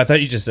 Oh, I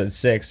thought you just said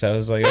 6. I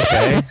was like,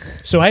 okay.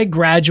 So I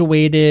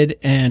graduated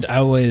and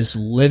I was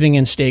living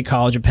in State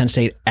College of Penn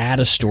State at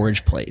a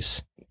storage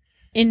place.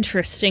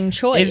 Interesting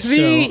choice. Is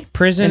the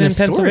prison in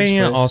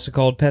Pennsylvania also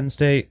called Penn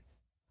State?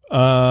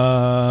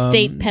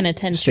 State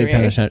Penitentiary. State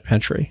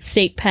Penitentiary.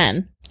 State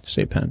Penn.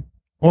 State Penn.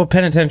 Well,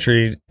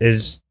 penitentiary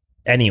is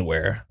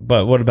anywhere,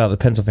 but what about the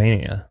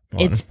Pennsylvania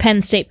one? It's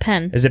Penn State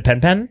Penn. Is it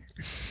Penn? Penn.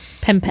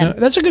 No,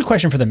 that's a good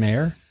question for the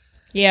mayor.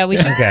 Yeah, we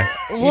should. Okay.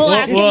 We'll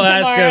ask him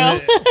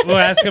tomorrow. We'll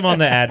ask him on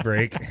the ad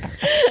break.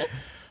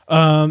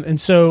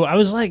 And so I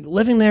was like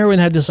living there and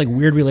had this like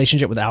weird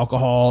relationship with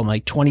alcohol. I'm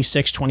like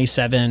 26,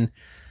 27.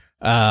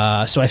 So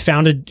I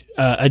found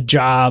a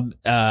job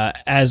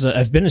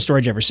I've been in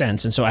storage ever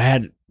since. And so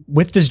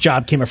with this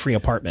job came a free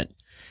apartment.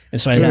 And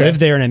so I lived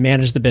there and I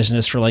managed the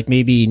business for like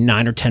maybe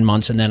 9 or 10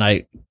 months. And then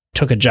I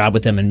took a job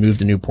with them and moved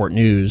to Newport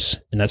News.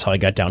 And that's how I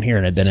got down here.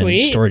 And I've been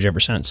in storage ever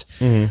since.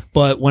 Mm-hmm.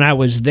 But when I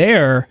was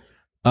there,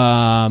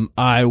 I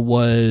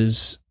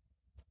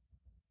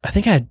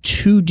think I had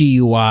 2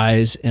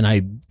 DUIs and I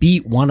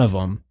beat one of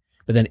them,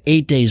 but then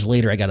 8 days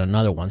later I got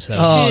another one. So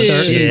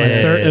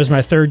it was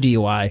my third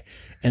DUI.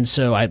 And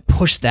so I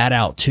pushed that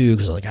out too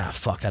because I was like,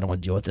 fuck, I don't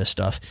want to deal with this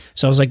stuff.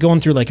 So I was like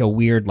going through like a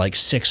weird like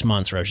 6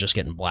 months where I was just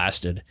getting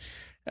blasted.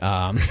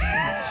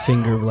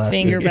 Finger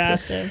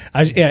blasted.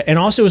 And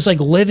also it was like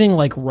living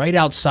like right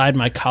outside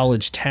my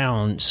college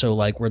town. So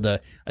like I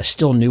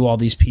still knew all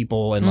these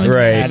people and like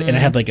I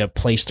had like a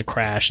place to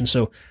crash. And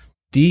so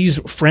these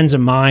friends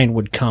of mine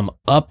would come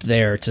up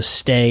there to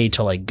stay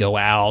to like go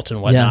out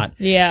and whatnot.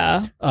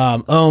 Yeah.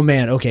 Oh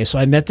man. Okay. So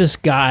I met this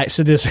guy.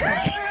 So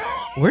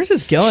where's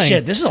this going?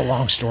 Shit. This is a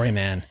long story,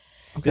 man.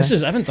 Okay. I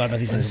haven't thought about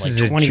these things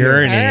in like 20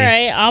 years. All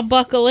right. I'll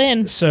buckle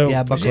in. So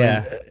buckle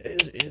in.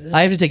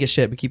 I have to take a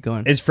shit, but keep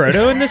going. Is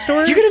Frodo in the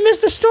story? You're going to miss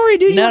the story,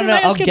 dude. No,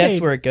 I'll guess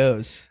where it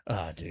goes.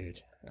 Oh,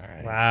 dude. All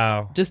right.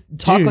 Wow. Just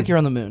talk like you're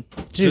on the moon.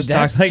 Dude,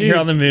 talk like you're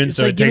on the moon,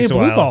 so like, it takes a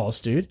while. Give me blue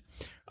balls, dude.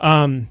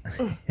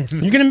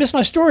 You're going to miss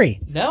my story.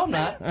 No, I'm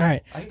not. All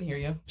right. I can hear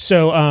you.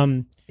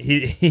 So,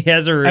 he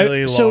has a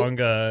really long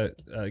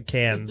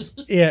cans.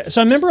 Yeah.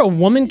 So I remember a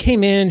woman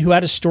came in who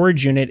had a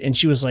storage unit and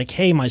she was like,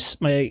 hey, my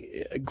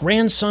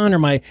grandson or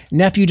my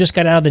nephew just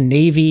got out of the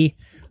Navy.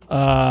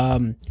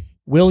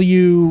 Will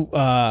you,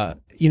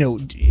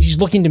 he's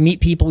looking to meet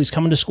people. He's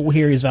coming to school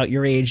here. He's about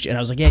your age. And I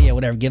was like, yeah,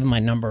 whatever. Give him my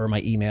number or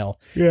my email.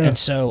 Yeah. And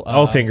so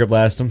I'll finger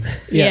blast him.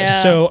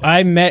 Yeah. So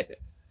I met,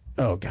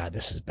 oh God,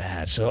 this is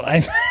bad. So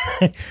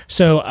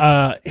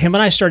him and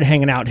I started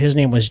hanging out. His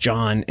name was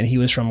John and he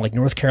was from like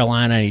North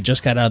Carolina and he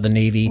just got out of the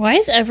Navy. Why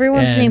is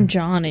everyone's name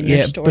John in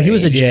your story? But he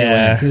was a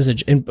J-O-N.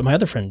 And my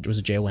other friend was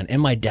a J-O-N and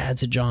my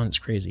dad's a John. It's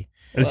crazy.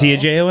 Is he a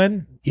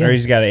J-O-N? Yeah. Or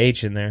he's got an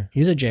H in there?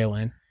 He's a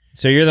J-O-N.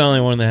 So you're the only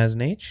one that has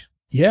an H?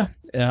 Yeah.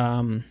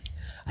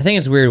 I think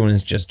it's weird when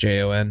it's just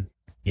J-O-N.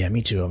 Yeah,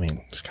 me too. I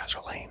mean, these guys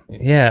are lame.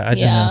 Yeah,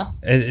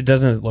 it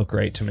doesn't look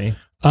right to me.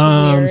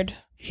 Weird.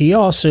 He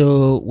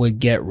also would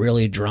get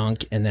really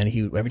drunk, and then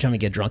every time he'd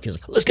get drunk, he was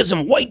like, let's get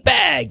some white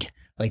bag.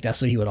 Like,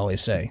 that's what he would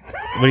always say.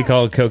 What do you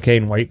call it?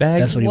 Cocaine white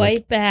bag? That's what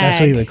bag. That's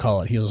what he would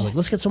call it. He was like,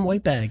 let's get some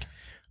white bag.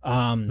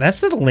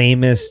 That's the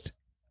lamest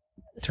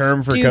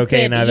term for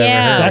cocaine I've ever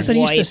heard. That's what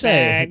he used to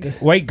say.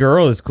 White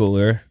girl is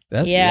cooler.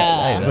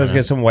 Let's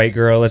get some white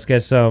girl. Let's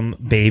get some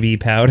baby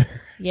powder.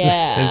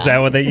 Yeah. Is that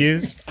what they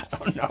use? I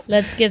don't know.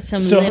 Let's get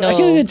some so little... I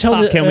can't even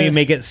tell Can we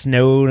make it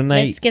snow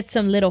tonight? Let's get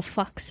some little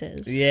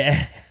foxes.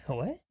 Yeah.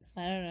 What?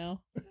 I don't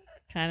know.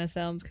 Kind of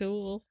sounds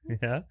cool.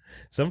 Yeah.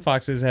 Some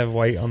foxes have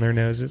white on their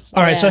noses.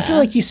 All right. So I feel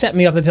like he set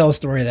me up to tell a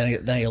story,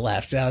 then he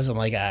left. I'm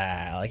like,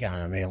 I don't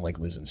know. Maybe I'm like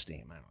losing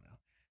steam. I don't know.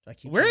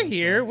 We're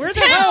here. We're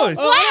the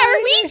hosts. What?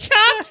 Are we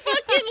chopped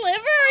fucking liver?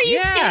 Are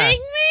you kidding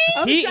me?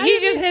 He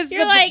just hits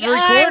You're the like, record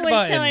I was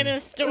button. telling a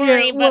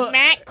story, Yeah, well- but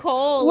Matt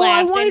Cole well,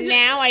 I left, wanted and to-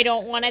 now I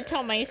don't want to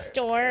tell my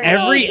story.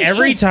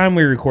 Every time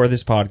we record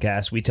this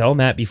podcast, we tell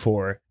Matt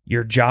before,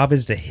 your job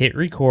is to hit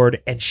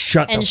record and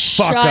shut the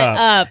fuck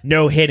up.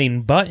 No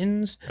hitting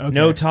buttons,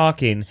 no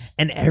talking.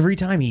 And every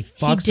time he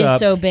fucks up,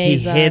 he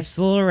disobeys hits us.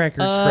 the little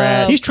record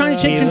scratch. He's trying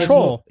to take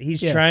control.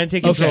 He's Yeah. trying to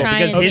take Okay. control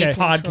because his Trying to take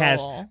podcast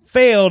control.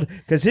 failed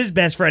because his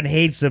best friend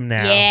hates him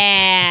now.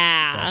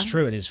 Yeah. That's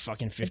true. It is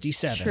fucking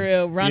 57.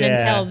 True. Run and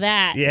tell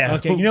that. Yeah.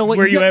 Okay, you know what?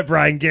 Where You you got- at,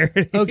 Brian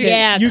Garrett? Okay.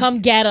 Yeah, you- come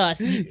get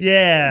us.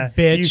 Yeah.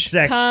 Bitch. You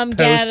sex Come post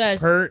get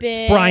us, hurt.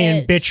 bitch.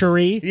 Brian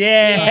Bitchery.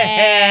 Yeah.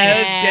 Yeah.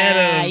 Let's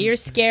get him. You're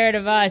scared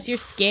of us. You're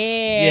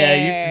scared.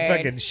 Yeah, you can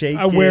fucking shake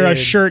I wear a it.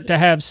 shirt to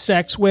have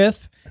sex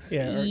with.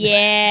 Yeah.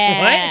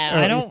 Yeah.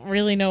 What? I don't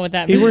really know what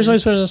that He means. wears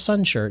always a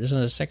sun shirt. Isn't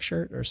it a sex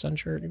shirt or a sun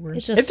shirt he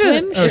wears? It's a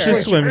swim shirt. It's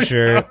a swim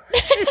shirt.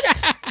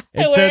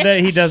 It's so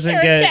that he doesn't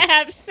Shirt to get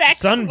have sex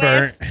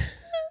sunburnt.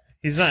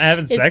 He's not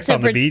having with. sex It's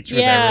on the to beach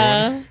with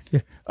yeah.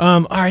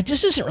 everyone. All right,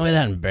 this isn't really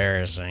that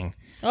embarrassing.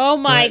 Oh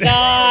my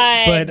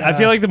god. But I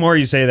feel like the more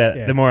you say that,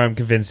 yeah. the more I'm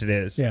convinced it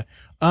is. Yeah.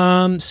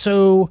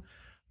 So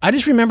I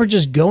just remember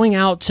just going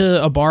out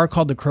to a bar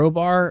called the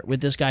Crowbar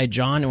with this guy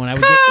John, and when I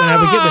would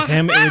get with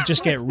him, it would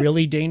just get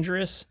really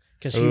dangerous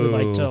because he would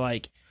like to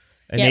like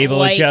Enable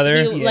white, each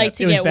other. He would Yeah, like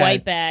to it was get bad.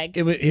 white bag.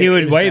 He He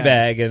would was white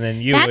bad. bag, and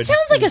then you That would.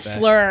 sounds like a was bad.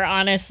 slur,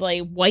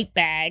 honestly. White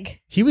bag.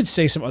 He would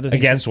say some other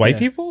things Against white yeah.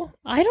 people?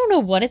 I don't know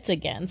what it's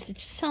against. It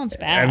just sounds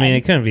bad. I mean,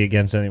 it couldn't be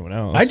against anyone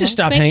else. I just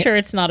stopped Make hanging. sure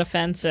it's not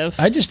offensive.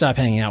 I just stopped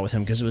hanging out with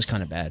him because it was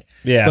kind of bad.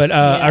 Yeah. But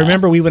Yeah. I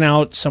remember we went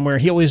out somewhere.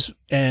 He was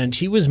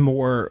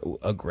more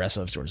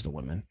aggressive towards the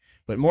women,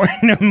 but more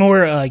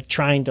like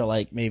trying to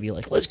like maybe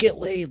like let's get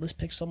laid, let's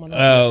pick someone up.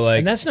 Oh, like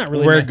and that's not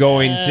really we're my-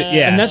 going to.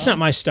 Yeah, and that's not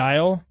my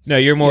style. no.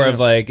 You're more Yeah. of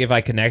like if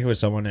I connect with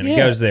someone and it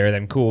Yeah. goes there,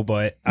 then cool.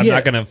 But I'm Yeah.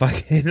 not gonna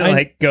fucking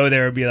like go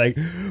there and be like,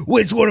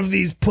 which one of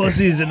these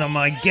pussies am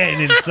I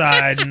getting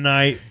inside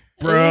tonight,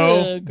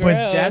 bro? Ew, But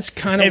gross. that's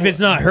kind of If it's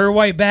not her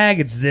white bag,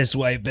 it's this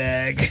white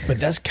bag. But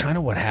that's kind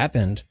of what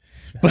happened.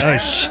 Oh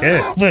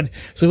shit! But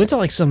so we went to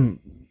like some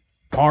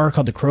bar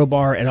called the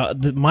Crowbar,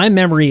 and my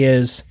memory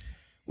is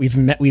we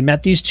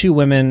met these two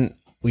women.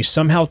 We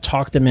somehow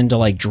talked them into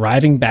like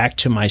driving back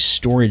to my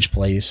storage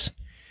place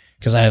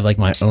because I have like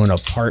my own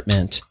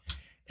apartment.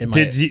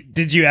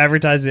 Did you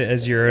advertise it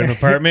as your own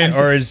apartment,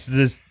 or is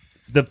this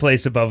the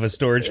place above a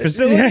storage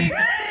facility?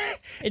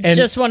 It's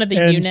just one of the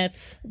and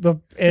units.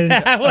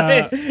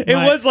 It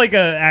was like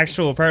an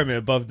actual apartment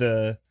above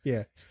the.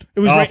 Yeah, it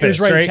was Office,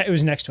 right? It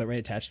was next to it, right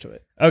attached to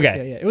it.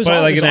 Okay, Yeah. It was but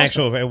aw- like it was an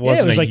awesome. actual. It Yeah, wasn't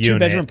it was like a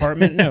 2-bedroom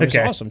apartment. No, it was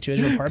Okay. awesome.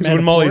 2-bedroom apartment. Because when had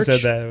a Molly porch. said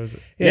that, it was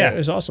Yeah, it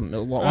was awesome.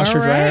 Washer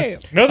All dryer.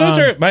 right. No, those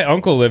are. My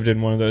uncle lived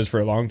in one of those for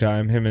a long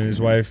time. Him and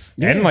his wife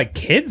and like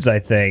kids. I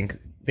think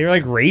they were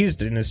like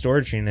raised in a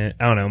storage unit.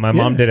 I don't know. My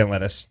mom didn't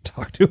let us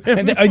talk to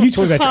him. And you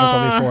told me about your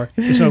uncle before.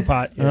 He smoked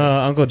pot.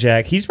 Yeah. Uncle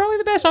Jack. He's probably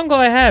the best uncle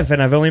I have,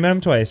 and I've only met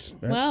him twice.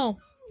 Wow.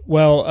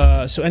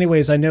 Well, so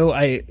anyways, I know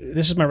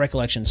this is my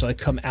recollection. So I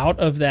come out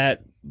of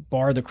that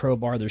bar, the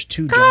Crowbar. There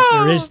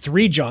is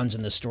 3 Johns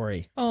in this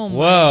story. Oh my.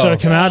 Whoa! So I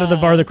come out of the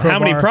bar, the Crowbar. How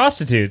many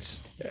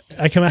prostitutes?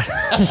 I come out.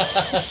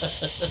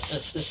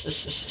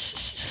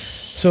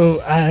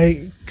 So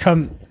I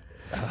come.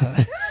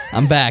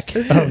 I'm back.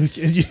 Oh,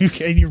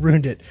 you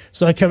ruined it.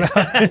 So I come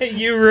out.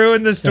 You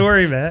ruined the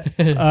story, Matt.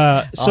 So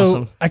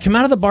Awesome. I come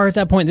out of the bar at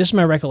that point. This is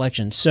my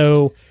recollection.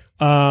 So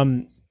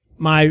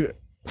my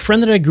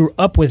friend that I grew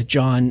up with,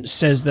 John,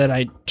 says that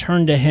I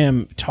turned to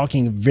him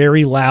talking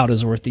very loud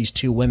as with these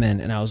 2 women,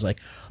 and I was like,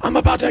 "I'm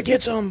about to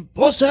get some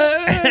pussy,"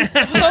 Oh my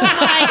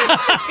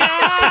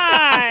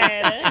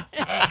god.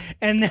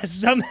 and that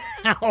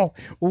somehow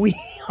we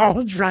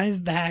all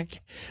drive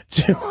back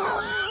to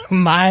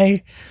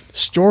my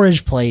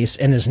storage place,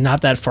 and it's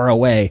not that far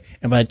away.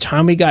 And by the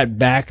time we got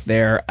back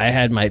there, I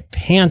had my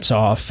pants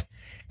off,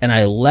 and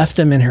I left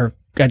them in her.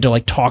 I had to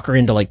like talk her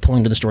into like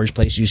pulling to the storage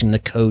place using the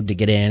code to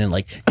get in and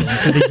like going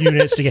through the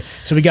units to get.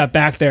 So we got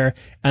back there,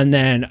 and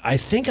then I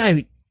think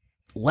I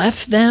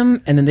left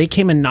them, and then they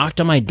came and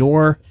knocked on my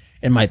door,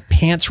 and my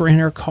pants were in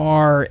her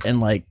car and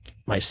like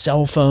my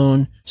cell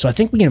phone. So I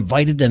think we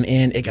invited them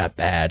in. It got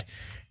bad,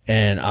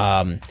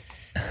 and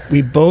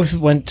we both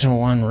went to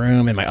one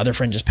room, and my other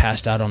friend just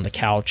passed out on the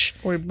couch.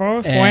 We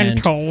both And,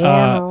 went to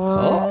one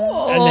room.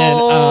 And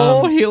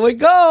then here we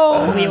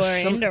go. We were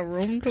some- in the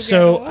room together.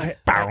 So and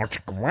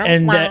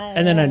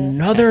then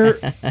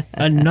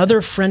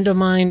another friend of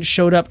mine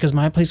showed up because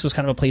my place was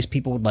kind of a place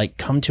people would like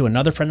come to.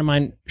 Another friend of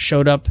mine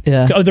showed up.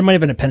 Yeah. Oh, there might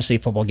have been a Penn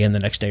State football game the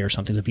next day or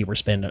something, so people were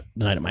spending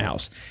the night at my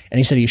house. And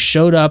he said he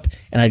showed up,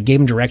 and I gave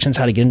him directions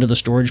how to get into the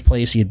storage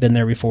place. He had been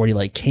there before. He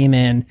like came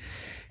in,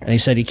 and he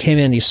said he came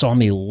in. And he saw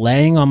me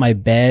laying on my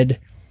bed,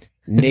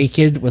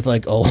 naked with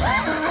like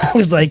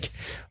with like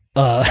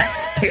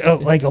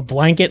a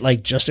blanket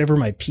like just over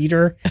my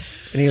Peter,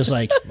 and he was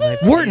like,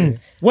 "Wharton,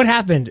 what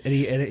happened?" And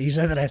he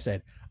said that I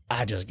said,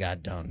 "I just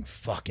got done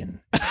fucking."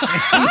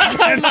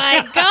 oh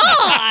my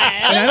god.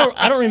 And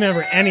I don't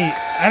remember any of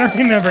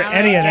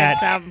that.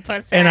 Some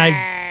pussy. And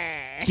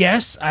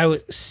guess I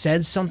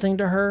said something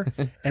to her,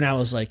 and I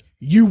was like,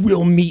 "You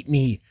will meet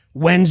me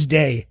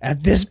Wednesday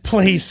at this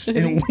place,"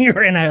 and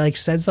I like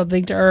said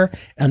something to her,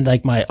 and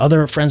like my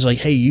other friends were like,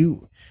 "Hey,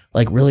 you."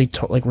 Like really,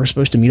 like we're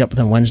supposed to meet up with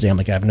him Wednesday. I'm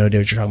like, I have no idea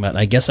what you're talking about. And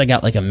I guess I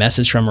got like a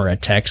message from her, a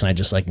text, and I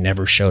just like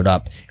never showed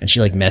up. And she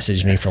like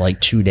messaged me for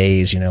like 2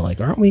 days, like,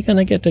 aren't we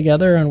gonna get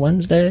together on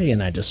Wednesday?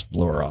 And I just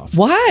blew her off.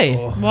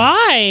 Why?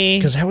 Why?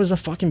 Because I was a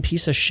fucking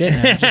piece of shit.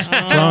 And I was just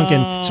drunk,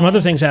 and some other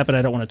things happened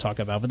I don't want to talk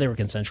about, but they were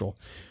consensual.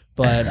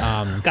 But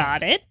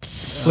got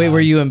it. Wait, were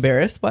you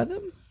embarrassed by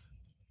them?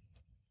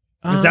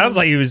 It sounds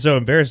like he was so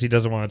embarrassed he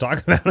doesn't want to talk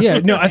about it. Yeah,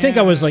 no, I think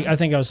I was like,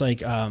 how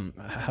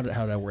did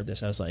I word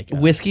this? I was like,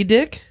 whiskey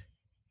dick.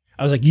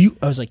 I was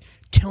like,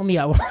 tell me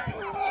I will.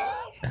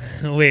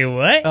 Wait,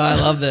 what? Oh, I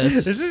love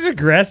this. This is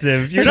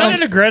aggressive. You're not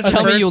an aggressive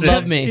person. Tell me you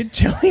love me.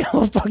 Tell me I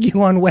will fuck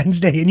you on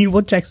Wednesday, and you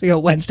will text me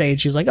on Wednesday. And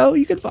she's like, "Oh,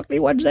 you can fuck me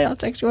Wednesday. I'll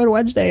text you on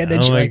Wednesday." And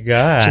then she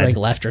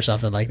left or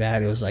something like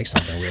that. It was like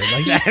something weird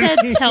like that. He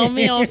said, "Tell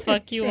me I'll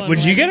fuck you on."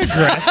 Would you get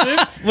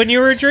aggressive when you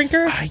were a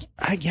drinker?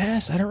 I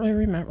guess I don't really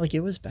remember. Like it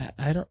was bad.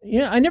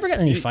 I never got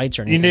in any fights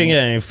or anything. You didn't get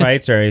any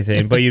fights or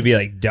anything, but you'd be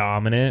like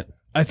dominant.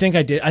 I think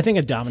I did. I think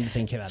a dominant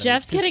thing came out of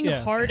Jeff's getting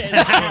hard as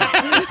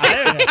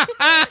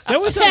Jeff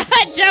was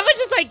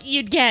just like,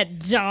 you'd get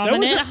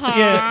dominant, huh?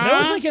 Yeah, that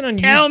was like an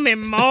unusual. Tell me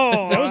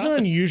more. That was an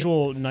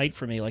unusual night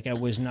for me. Like I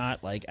was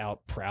not like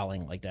out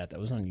prowling like that.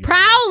 That was unusual.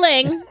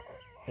 Prowling.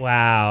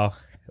 Wow.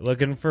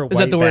 Looking for white Is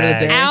that the word of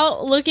the day?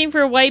 Out looking for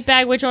a white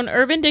bag, which on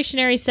Urban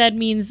Dictionary said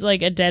means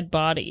like a dead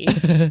body.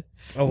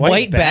 A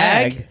white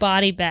bag?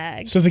 Body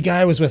bag. So the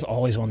guy I was with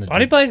always wanted to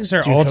body bags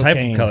are all type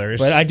of colors.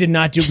 But we did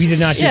not do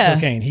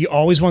cocaine. He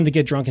always wanted to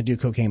get drunk and do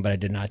cocaine, but I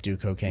did not do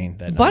cocaine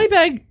that Body night.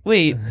 bag?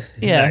 Wait.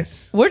 Yeah.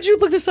 Nice. Where'd you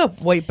look this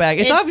up? White bag.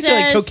 It's obviously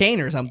like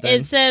cocaine or something.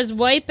 It says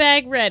white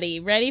bag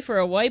ready for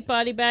a white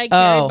body bag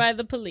carried by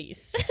the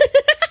police. Carried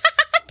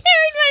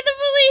by the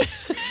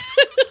police.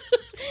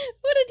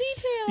 What a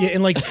detail. Yeah,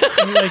 and like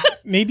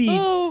maybe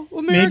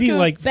maybe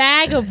like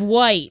bag of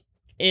white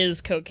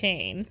is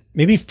cocaine.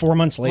 Maybe 4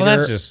 months later,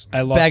 that's just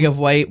I lost bag of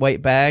white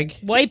bag.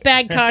 White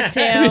bag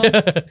cocktail.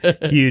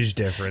 Huge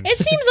difference. It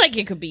seems like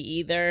it could be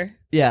either.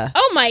 Yeah.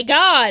 Oh my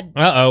god.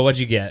 Uh-oh, what'd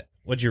you get?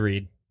 What'd you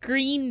read?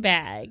 Green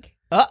bag.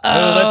 Uh-oh.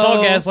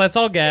 Oh, let's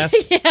all guess.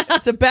 Yeah.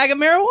 It's a bag of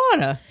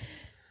marijuana.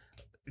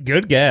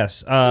 Good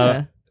guess.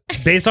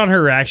 Based on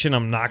her reaction,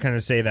 I'm not going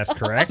to say that's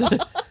correct.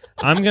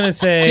 I'm going to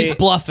say... She's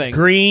bluffing.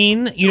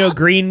 Green.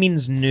 Green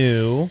means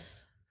new.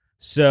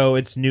 So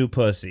it's new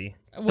pussy.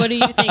 What do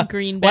you think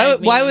green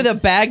bag means? Why would a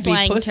bag be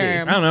pussy?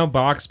 Term. I don't know.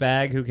 Box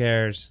bag. Who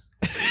cares?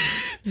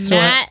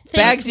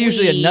 Bag's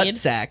usually a nut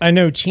sack. I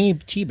know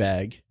tea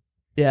bag.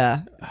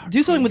 Yeah.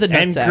 Do something with a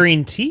nut sack. And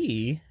green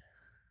tea.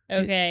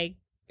 Okay.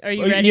 Are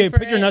you ready for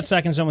put your nut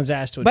sack in someone's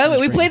ass to it. By the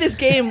way, we played this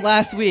game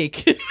last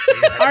week.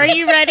 Are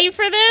you ready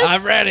for this?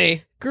 I'm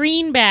ready.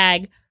 Green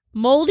bag.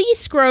 Moldy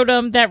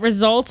scrotum that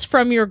results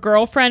from your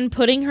girlfriend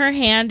putting her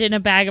hand in a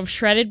bag of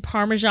shredded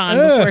Parmesan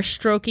before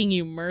stroking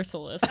you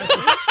mercilessly.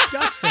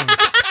 Disgusting.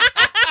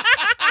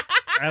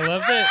 I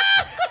love it.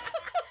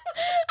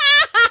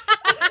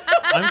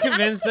 I'm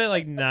convinced that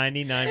like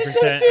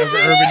 99% of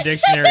Urban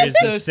Dictionary is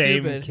the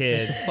same stupid.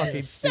 kid.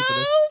 Fucking So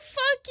stupidest.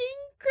 fucking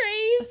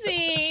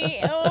crazy.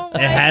 Oh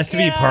my It has to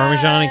be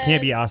Parmesan. It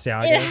can't be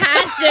Asiago. It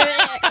has to.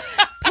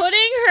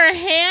 Putting her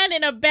hand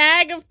in a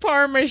bag of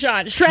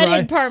Parmesan,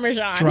 shredded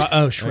Parmesan. Shredded.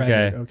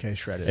 Okay. Okay,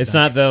 shredded. It's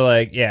not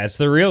the it's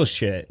the real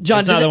shit. John,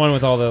 it's not the one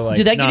with all the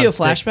Did that give you a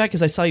non-stick- flashback?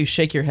 Because I saw you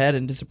shake your head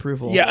in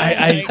disapproval.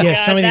 Yeah,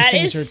 some of these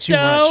things are too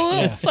much. So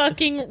Yeah.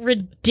 fucking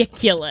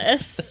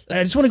ridiculous.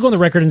 I just want to go on the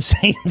record and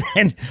say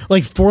that,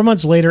 like 4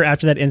 months later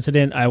after that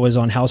incident, I was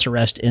on house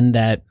arrest in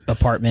that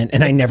apartment,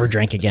 and I never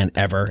drank again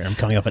ever. And I'm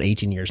coming up on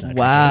 18 years now.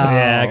 Wow.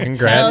 Yeah,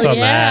 congrats Hell on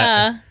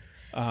that.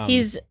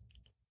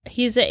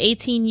 He's an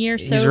 18-year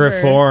sober. He's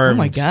reformed. Oh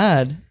my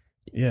god.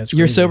 Yeah, it's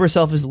Your crazy. sober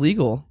self is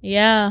legal.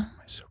 Yeah.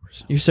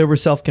 Your sober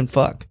self can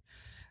fuck.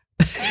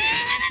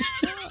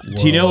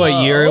 Do you know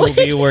what year it will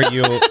be where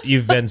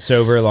you've been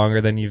sober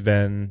longer than you've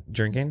been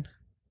drinking?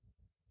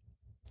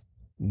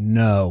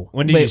 No.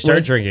 When did you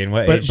start drinking?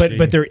 What age?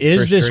 But there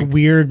is first this drink?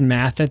 weird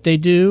math that they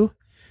do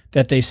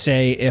that they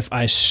say if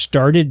I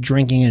started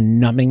drinking and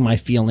numbing my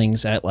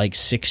feelings at like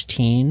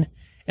 16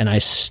 and I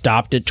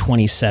stopped at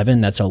 27,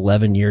 that's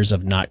 11 years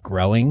of not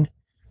growing.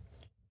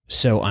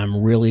 So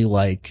I'm really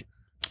like...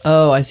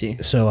 Oh, I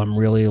see. So I'm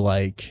really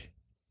like...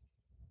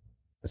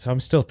 So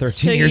I'm still 13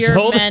 So years you're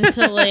old.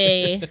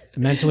 mentally,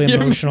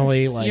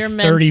 emotionally, like you're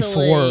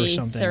 34 or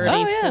something. 34.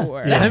 Oh,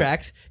 yeah. That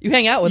tracks. You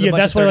hang out with a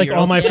bunch that's of why like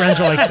all 30-year-olds. my friends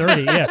are like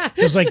 30. Yeah,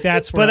 because like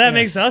that's where, But that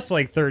makes us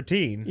like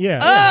 13. Yeah.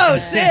 Oh,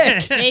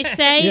 sick. They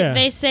say Yeah.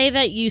 they say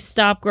that you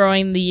stop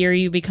growing the year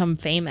you become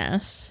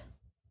famous.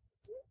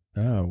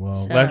 Oh well.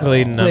 So-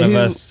 Luckily, none Wait, of who-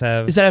 us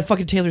have. Is that a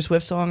fucking Taylor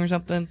Swift song or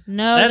something?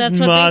 No, That that's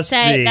what they must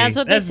say. be. That's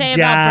what they That's say about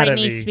gotta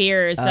Britney be.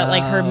 Spears. That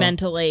like her Oh.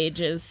 mental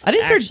age is. I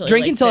didn't start actually,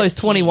 drinking like, until I was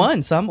 15.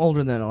 21, so I'm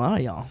older than a lot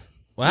of y'all.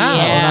 Wow.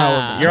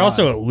 Yeah. You're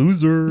also a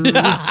loser.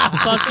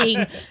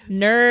 Fucking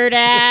nerd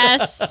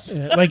ass.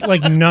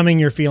 like numbing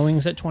your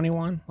feelings at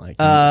 21.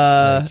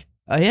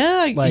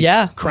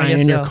 Yeah, crying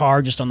in your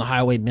car just on the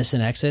highway, missing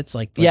exits.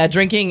 Yeah,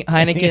 drinking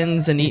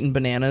Heinekens and eating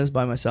bananas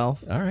by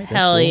myself. All right,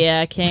 Hell cool.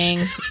 yeah,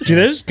 king. Do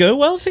those go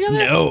well together?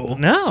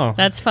 No.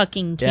 That's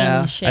fucking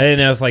king shit. I didn't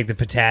know if the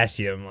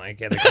potassium and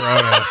the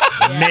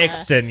Corona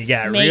mixed and you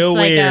got Makes real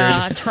weird.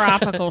 a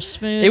tropical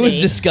smoothie. It was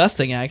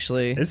disgusting,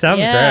 actually. It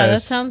sounds gross.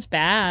 That sounds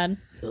bad.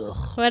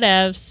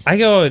 Whatevs. I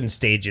go in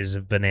stages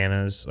of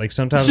bananas.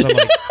 Sometimes I'm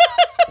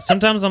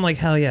sometimes I'm like,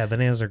 hell yeah,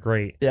 bananas are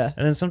great. Yeah.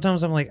 And then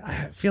sometimes I'm like,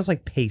 it feels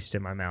like paste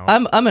in my mouth.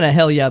 I'm in a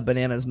hell yeah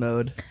bananas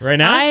mode right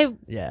now?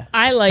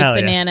 I like hell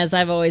bananas.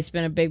 I've always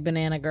been a big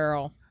banana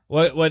girl.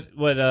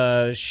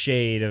 What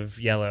shade of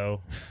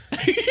yellow?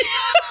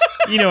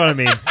 You know what I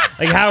mean?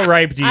 How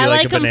ripe do you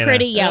like a banana? I like them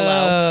pretty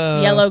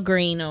yellow.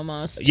 Yellow-green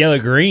almost.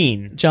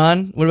 Yellow-green.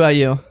 John, what about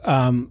you?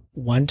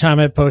 One time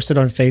I posted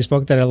on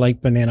Facebook that I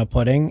like banana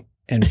pudding,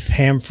 and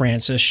Pam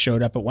Francis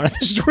showed up at one of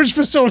the storage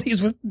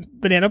facilities with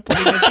banana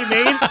pudding that she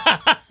made.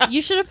 You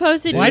should have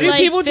posted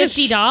people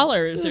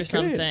 $50 or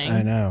something.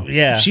 I know.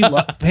 Yeah.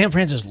 Pam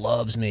Francis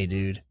loves me,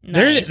 dude.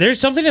 Nice.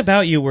 There's something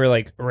about you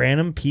where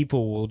random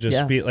people will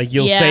just be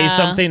you'll say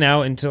something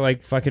out into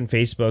fucking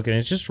Facebook and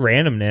it's just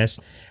randomness,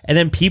 and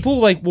then people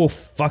will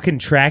fucking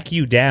track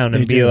you down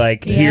and be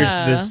like, here's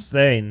this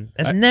thing.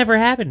 That's never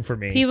happened for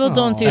me. People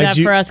don't do that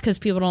for us because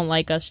people don't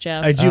like us,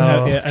 Jeff. I do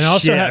have, and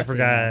also I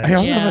forgot. I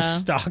also have a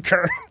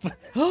stalker.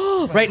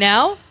 Right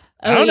now?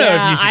 I don't know if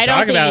you should I talk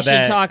don't think about you should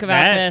that. talk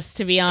about this,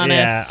 to be honest.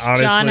 Yeah,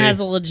 honestly, John has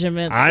a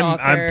legitimate stalker.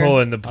 I'm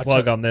pulling the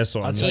plug on this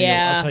one. I'll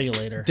tell you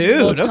later.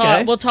 Dude,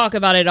 we'll talk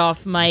about it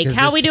off mic.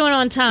 How are we doing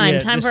on time?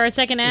 Time for our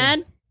second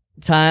ad?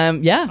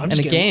 Time, and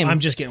a game. I'm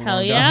just getting Hell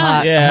warmed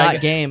yeah. up.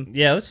 Hot game.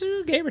 Yeah, let's do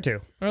a game or two.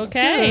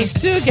 Okay. Let's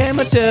do a game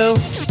or two.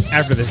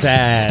 After this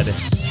ad.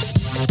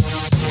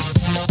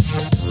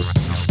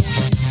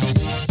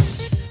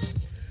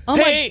 Oh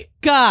my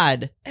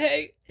God.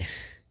 Hey.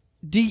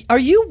 Are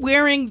you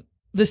wearing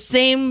the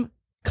same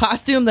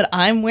costume that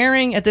I'm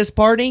wearing at this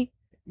party?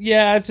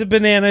 Yeah, it's a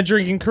banana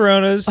drinking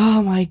Coronas.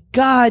 Oh my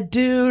God,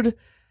 dude.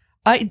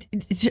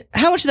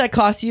 How much did that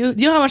cost you?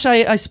 Do you know how much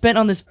I spent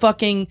on this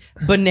fucking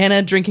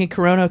banana drinking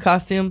Corona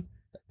costume?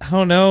 I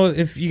don't know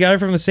if you got it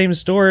from the same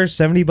store.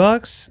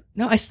 $70?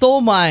 No, I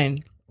stole mine.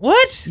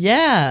 What?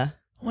 Yeah.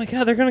 Oh my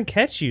God, they're gonna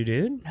catch you,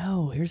 dude.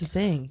 No, here's the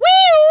thing. Woo!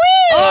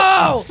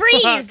 Oh!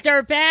 Freeze,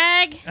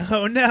 dirtbag!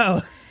 Oh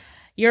no.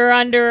 You're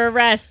under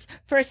arrest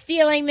for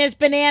stealing this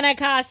banana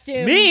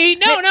costume. Me?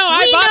 No,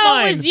 I bought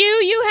mine. It was you.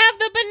 You have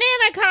the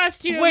banana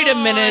costume. Wait a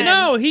minute.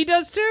 No, he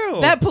does too.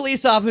 That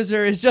police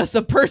officer is just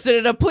a person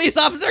in a police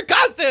officer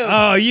costume.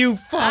 Oh, you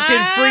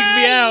fucking freaked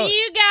me out.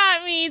 You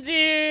got me, dude.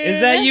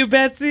 Is that you,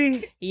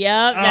 Betsy?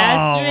 Yep,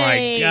 that's me. Oh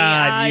my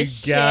God, you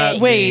shit. got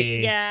me.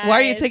 Wait, Guys. why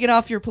are you taking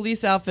off your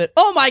police outfit?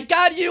 Oh my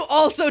God, you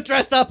also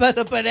dressed up as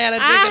a banana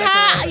drinking a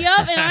Corona.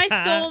 Yup, and I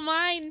stole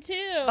mine too.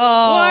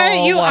 Oh,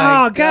 What? You?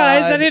 my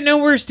Guys, God. I didn't know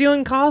we were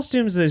stealing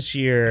costumes this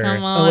year.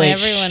 Come on, Oh, wait,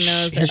 everyone shh,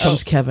 knows. here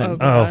comes Kevin. Oh,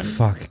 God.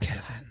 fuck,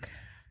 Kevin.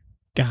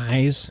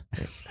 Guys,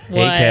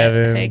 What? Hey,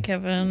 Kevin. Hey,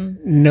 Kevin.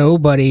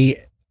 nobody.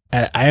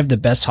 I have the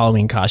best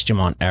Halloween costume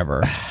on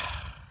ever.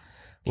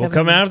 We'll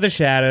come out of the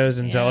shadows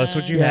and tell us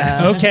what you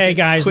Yeah. have. Okay,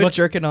 guys, Quit look.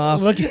 jerking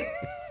off. Look.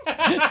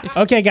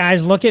 Okay,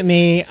 guys, look at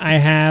me. I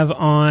have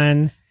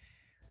on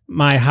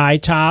my high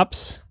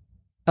tops.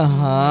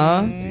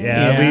 Uh-huh.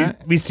 Yeah.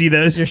 We see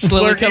those. You're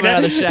slowly lurking coming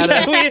out of the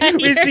shadows.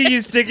 we see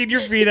you sticking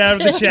your feet out of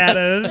the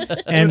shadows.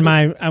 And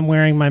I'm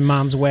wearing my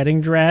mom's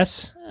wedding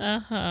dress.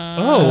 Uh-huh.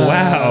 Oh,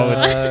 wow.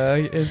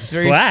 It's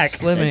very black.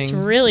 slimming. It's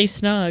really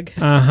snug.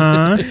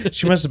 Uh-huh.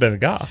 She must have been a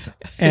goth.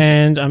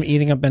 And I'm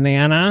eating a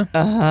banana.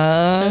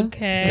 Uh-huh.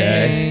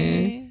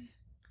 Okay.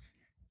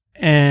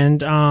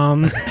 And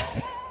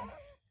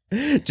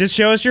Just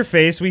show us your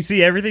face. We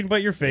see everything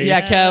but your face.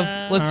 Yeah,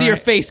 Kev. Let's see your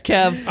face,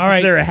 Kev. all right.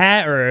 Is there a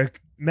hat or a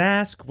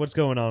mask? What's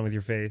going on with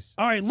your face?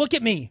 All right, look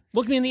at me.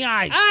 Look me in the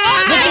eyes.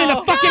 Look me in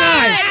the fucking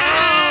eyes.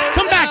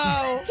 Come back.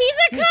 He's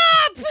a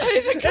cop!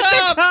 He's a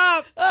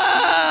cop.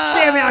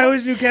 Damn it, I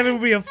always knew Kevin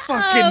would be a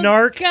fucking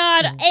narc.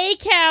 God,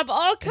 ACAB.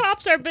 All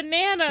cops are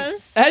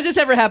bananas. Has this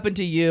ever happened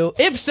to you?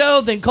 If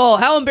so, then call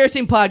How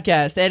Embarrassing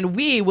Podcast, and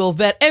we will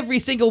vet every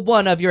single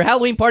one of your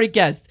Halloween party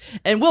guests,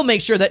 and we'll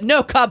make sure that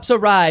no cops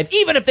arrive,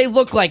 even if they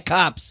look like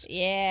cops.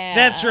 Yeah.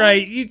 That's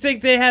right. You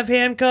think they have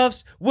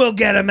handcuffs? We'll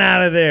get them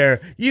out of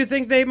there. You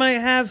think they might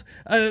have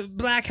a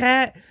black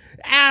hat?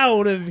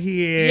 Out of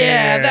here.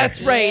 Yeah,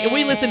 that's right. And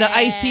we listen to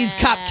Ice-T's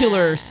Cop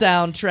Killer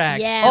soundtrack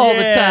all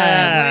the time.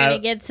 We're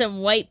going to get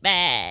some white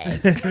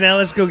bags. Now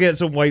let's go get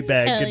some white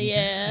bag Hell and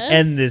yeah.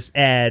 end this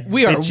ad.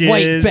 We are bitches.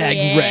 white bag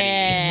Yeah.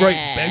 ready.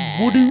 Right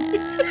bag.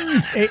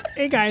 Woo-doo.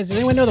 Hey guys, does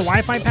anyone know the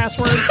Wi-Fi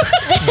password?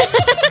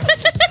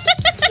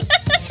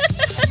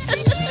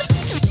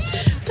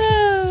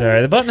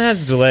 Sorry, the button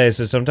has a delay,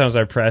 so sometimes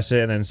I press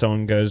it and then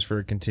someone goes for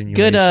a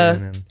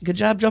continuation. Good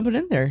job jumping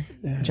in there,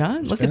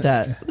 John. Look at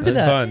that. Look at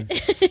That's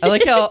that. fun. I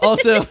like how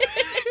also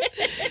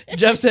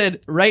Jeff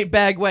said right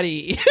bag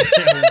ready.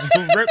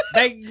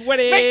 Big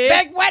Woody.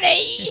 Big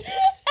Woody.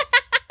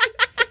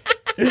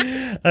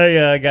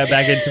 I got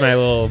back into my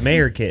little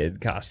mayor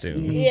kid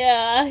costume.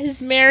 Yeah,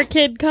 his mayor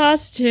kid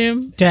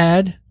costume.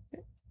 Dad.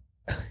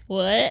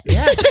 What?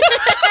 Yeah.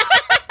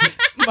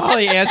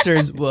 Molly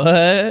answers,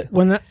 what?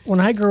 When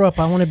I grow up,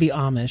 I want to be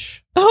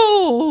Amish.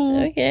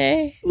 Oh.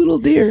 Okay. Little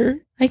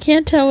dear. I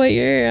can't tell what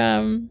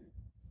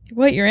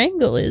your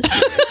angle is,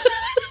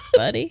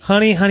 buddy.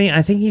 Honey,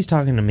 I think he's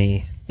talking to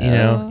me. You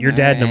know, your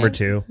dad, number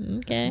 2.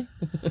 Okay.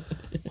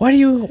 Why do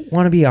you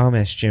want to be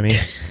Amish, Jimmy?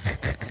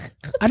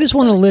 I just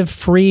want to live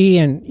free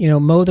and,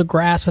 mow the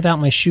grass without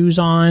my shoes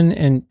on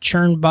and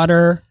churn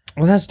butter.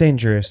 Well, that's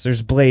dangerous.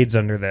 There's blades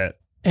under that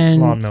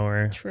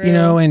lawnmower.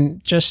 True.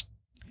 And just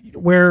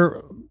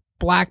wear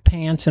black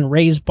pants and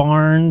raise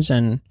barns.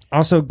 And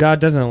also, God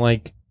doesn't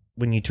like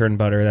when you turn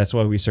butter. That's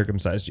why we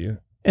circumcised you.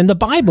 And the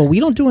Bible, we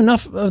don't do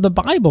enough of the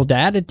Bible,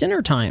 Dad, at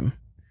dinner time.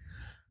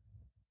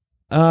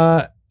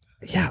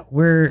 Yeah,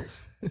 we're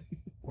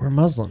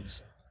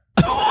Muslims.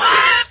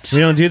 What? We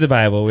don't do the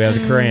Bible. We have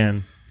the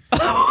Quran.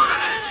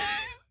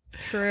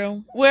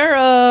 True.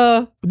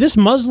 This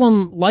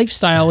Muslim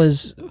lifestyle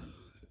is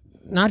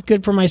not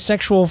good for my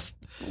sexual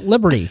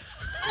liberty.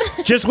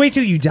 Just wait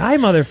till you die,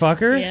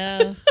 motherfucker.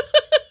 Yeah.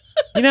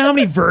 You know how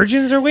many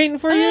virgins are waiting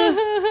for you?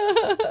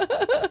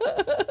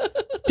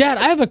 Dad,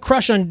 I have a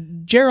crush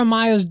on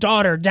Jeremiah's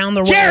daughter down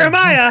the road.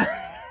 Jeremiah!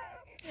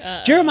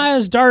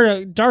 Jeremiah's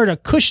daughter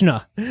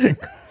Kushna.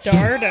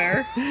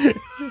 Darter.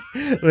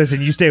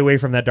 Listen, you stay away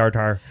from that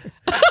dartar.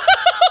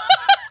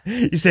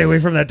 You stay away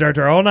from that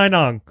dartar all night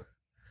long.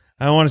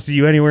 I don't want to see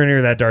you anywhere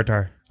near that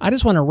dartar. I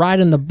just want to ride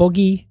in the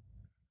boogie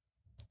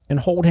and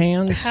hold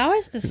hands. How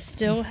is this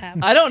still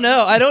happening? I don't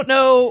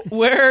know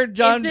where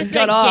John is this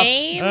got a off.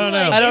 Game? I don't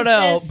know. I don't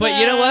know. But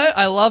you know what?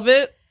 I love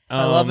it.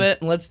 I love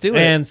it. And let's do it.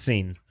 And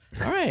scene.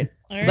 All right.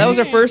 That was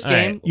our first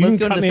game. Right. Let's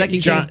go to the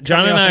second game.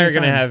 John and I are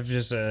going to have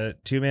just a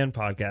 2-man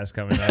podcast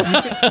coming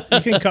up.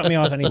 You can cut me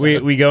off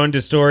anytime. We go into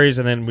stories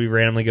and then we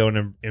randomly go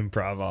into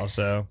improv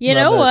also. You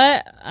Love know it.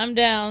 what? I'm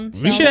down. We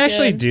Sounds should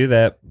actually good. do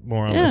that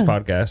more on this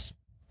podcast.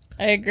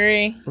 I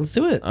agree. Let's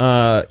do it.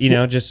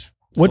 Just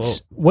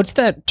What's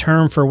that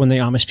term for when the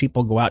Amish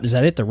people go out? Is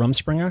that it? The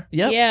Rumspringer?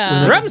 Yep.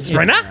 Yeah.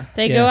 Rumspringer?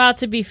 They go out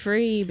to be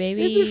free,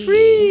 baby. Be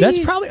free.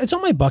 It's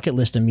on my bucket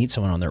list to meet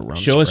someone on their Rumspringer.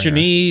 Show us your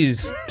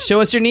knees. Show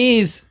us your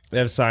knees. They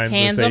have signs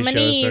Hands that say on my show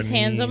us knees. our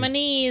Hands on my knees.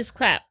 knees.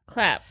 Clap,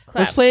 clap, clap.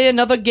 Let's play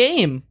another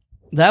game.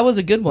 That was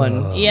a good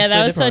one. Yeah,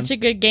 that was such a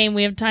good game.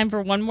 We have time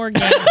for one more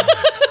game.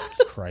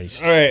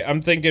 Christ. All right,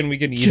 I'm thinking we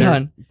can either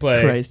John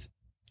play. Christ.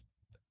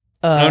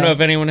 I don't know if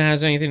anyone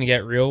has anything to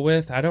get real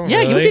with. I don't.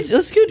 Yeah, really.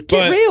 let's get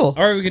real.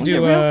 Or we could do.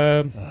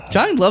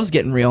 John loves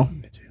getting real.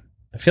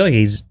 I feel like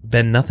he's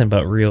been nothing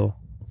but real.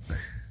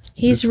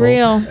 He's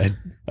real.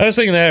 I was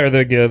thinking that, or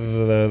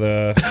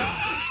the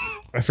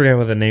I forget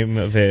what the name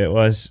of it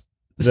was.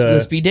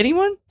 The speed dating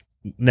one?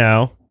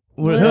 No.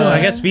 What,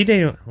 I guess speed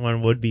dating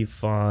one would be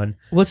fun.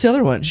 What's the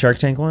other one? Shark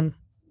Tank one.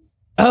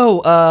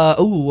 What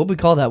would we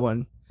call that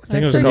one? I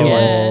think That's it was pretty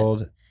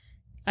called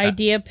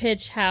Idea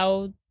pitch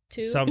how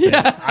to. something.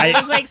 Yeah. It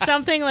was like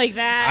something like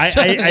that.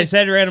 I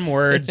said random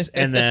words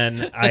and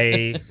then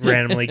I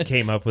randomly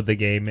came up with the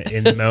game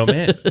in the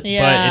moment.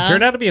 Yeah. But it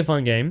turned out to be a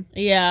fun game.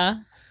 Yeah.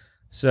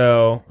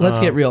 So Let's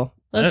get real.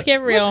 Let's get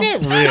real.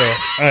 Let's get real. All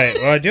right.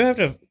 Well, I do have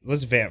to.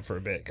 Let's vamp for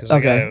a bit because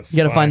Okay. You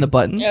got to find the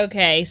button.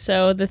 Okay,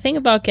 so the thing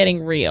about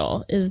getting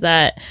real is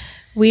that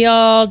we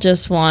all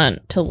just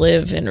want to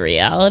live in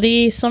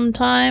reality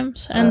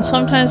sometimes, and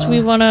sometimes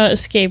we want to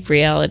escape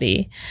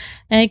reality.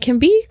 And it can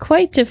be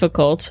quite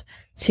difficult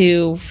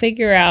to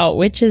figure out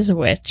which is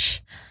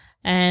which.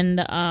 And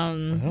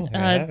don't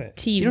have it.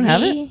 TV, You don't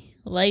have it?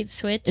 light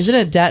switch, Isn't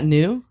it dat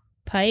new?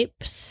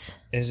 pipes?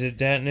 Is it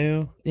that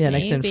new? Yeah,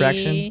 next to maybe.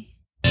 infraction.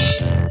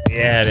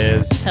 Yeah, it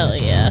is. Hell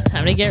yeah,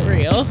 time to get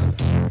real.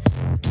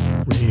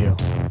 Real.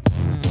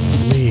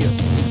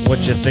 What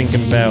you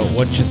thinking about?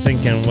 What you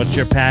thinking? What's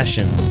your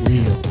passion?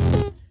 Real.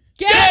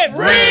 Get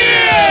real!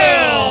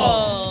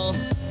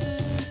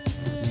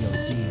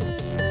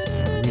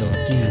 Real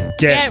deal.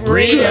 Get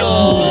real.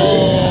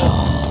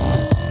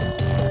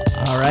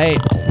 All right.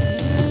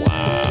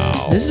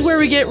 Wow. This is where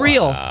we get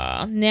real.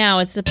 Now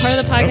it's the part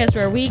of the podcast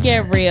where we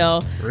get real.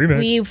 Remix.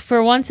 We,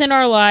 for once in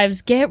our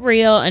lives, get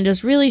real and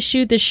just really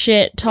shoot the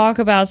shit, talk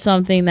about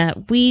something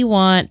that we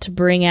want to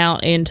bring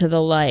out into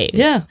the light.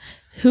 Yeah.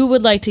 Who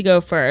would like to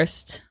go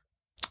first?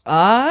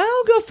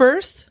 I'll go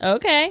first.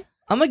 Okay.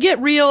 I'm going to get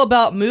real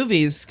about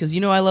movies because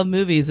I love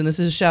movies, and this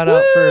is a shout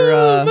out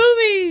for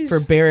movies. for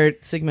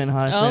Barrett Sigmund,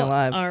 Hottest Man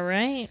Alive. All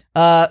right.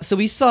 So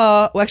we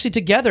saw, actually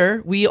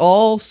together, we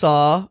all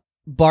saw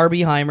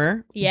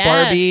Barbieheimer, Yes.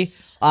 Barbie,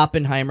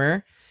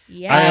 Oppenheimer.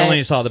 Yeah. I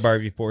only saw the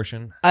Barbie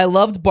portion. I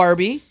loved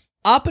Barbie.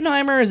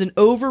 Oppenheimer is an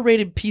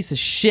overrated piece of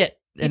shit.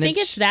 You think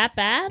it's that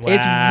bad?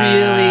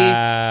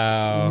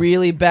 It's really,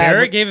 really bad.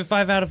 Barrett gave it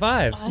 5 out of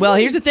 5. Well,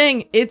 here's the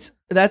thing.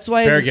 That's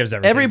why Barrett gives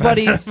everything 5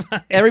 out of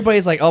 5.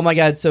 everybody's like, oh my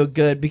god, it's so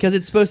good because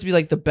it's supposed to be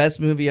like the best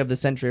movie of the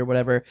century or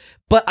whatever.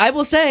 But I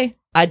will say,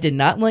 I did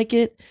not like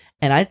it,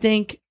 and I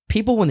think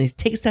people, when they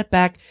take a step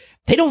back,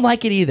 they don't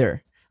like it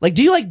either. Like,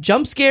 do you like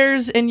jump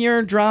scares in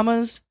your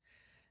dramas?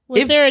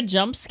 Was there a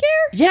jump scare?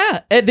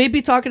 Yeah, they'd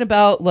be talking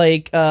about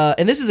like,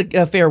 and this is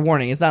a fair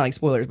warning. It's not like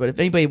spoilers, but if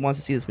anybody wants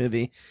to see this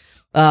movie,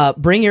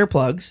 bring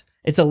earplugs.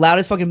 It's the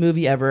loudest fucking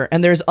movie ever,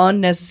 and there's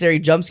unnecessary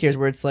jump scares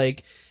where it's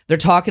like they're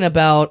talking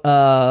about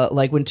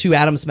like when two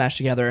atoms smash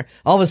together.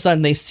 All of a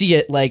sudden, they see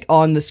it like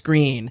on the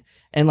screen,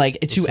 and like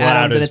two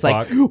atoms, and it's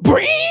like,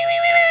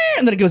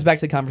 and then it goes back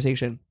to the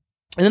conversation.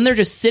 And then they're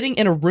just sitting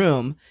in a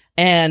room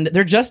and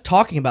they're just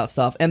talking about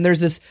stuff. And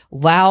there's this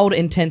loud,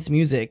 intense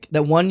music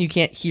that, one, you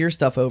can't hear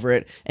stuff over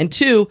it. And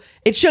two,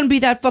 it shouldn't be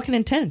that fucking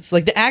intense.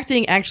 Like, the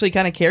acting actually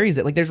kind of carries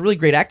it. Like, there's really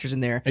great actors in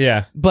there.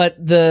 Yeah.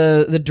 But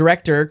the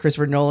director,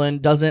 Christopher Nolan,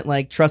 doesn't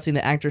like trusting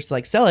the actors to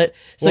like sell it.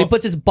 So he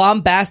puts this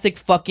bombastic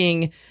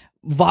fucking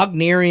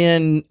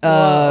Wagnerian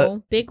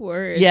Whoa, big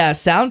word. Yeah,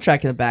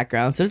 soundtrack in the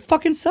background. So it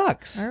fucking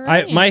sucks. All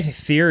right. My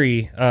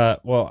theory,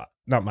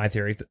 not my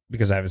theory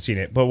because I haven't seen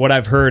it, but what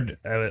I've heard,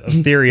 a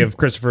theory of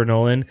Christopher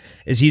Nolan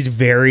is he's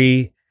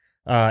very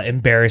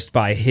embarrassed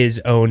by his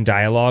own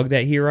dialogue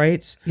that he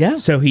writes. Yeah.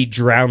 So he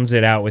drowns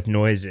it out with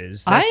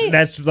noises.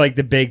 That's like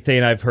the big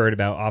thing I've heard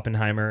about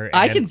Oppenheimer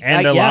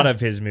and a lot of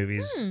his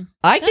movies.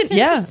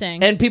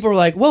 And people were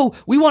like, whoa,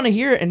 we want to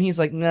hear it. And he's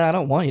like, nah, I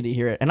don't want you to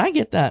hear it. And I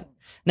get that.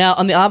 Now,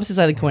 on the opposite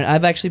side of the coin,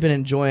 I've actually been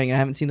enjoying, and I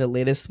haven't seen the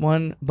latest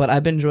one, but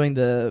I've been enjoying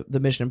the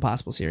Mission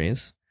Impossible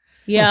series.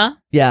 Yeah.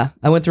 Yeah.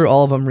 I went through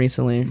all of them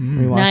recently.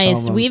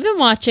 Nice. We've been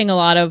watching a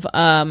lot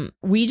of,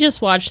 we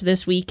just watched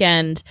this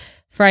weekend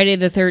Friday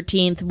the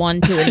 13th,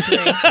 1, 2, and 3.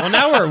 Well,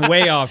 now we're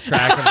way off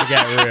track of the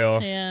Get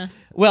Real. Yeah.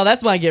 Well,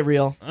 that's my Get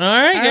Real. All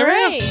right, Get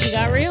Real. You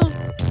got real.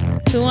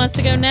 Who wants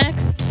to go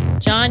next?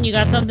 John, you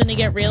got something to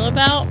get real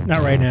about? Not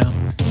right now.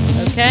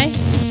 Okay.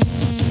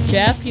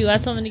 Jeff, you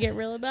got something to get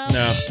real about?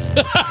 No.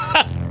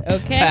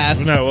 Okay.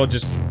 Pass. No, we'll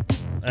just...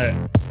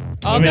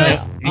 I'll go.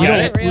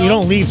 You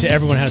don't leave till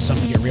everyone has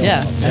something to get real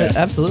about. Yeah,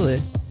 absolutely.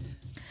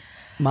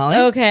 Molly?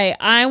 Okay,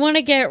 I want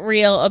to get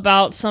real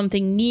about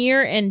something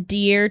near and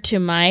dear to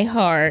my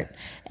heart,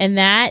 and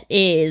that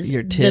is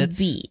your tits.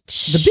 The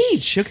beach. The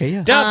beach. Okay,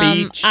 yeah.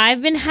 The beach.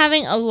 I've been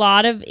having a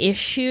lot of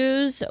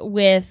issues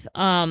with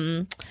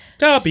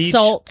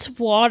salt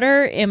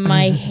water in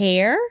my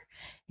hair.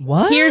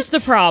 What? Here's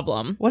the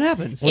problem. What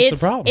happens? What's the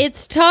problem?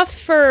 It's tough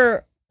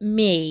for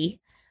me.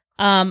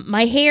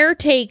 My hair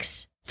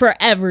takes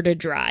forever to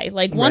dry.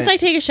 Like, once I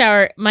take a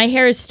shower, my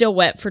hair is still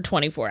wet for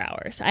 24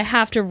 hours. I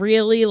have to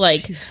really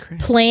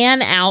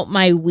plan out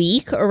my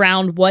week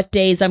around what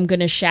days I'm going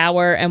to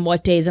shower and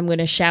what days I'm going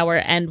to shower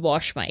and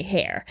wash my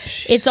hair.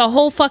 It's a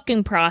whole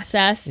fucking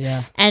process.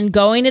 Yeah. And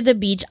going to the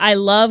beach, I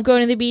love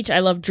going to the beach. I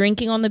love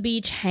drinking on the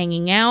beach,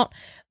 hanging out,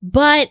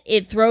 but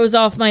it throws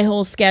off my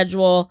whole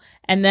schedule.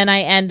 And then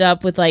I end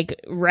up with like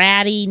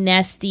ratty,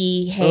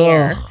 nesty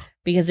hair. Ugh.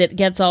 Because it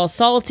gets all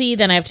salty,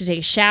 then I have to take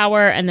a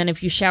shower, and then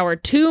if you shower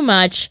too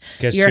much,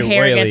 your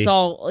hair gets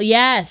all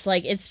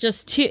it's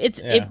just too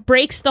it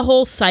breaks the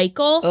whole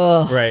cycle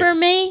for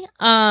me.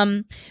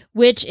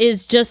 Which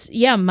is just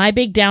my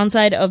big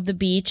downside of the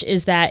beach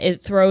is that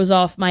it throws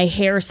off my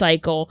hair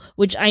cycle,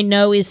 which I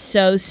know is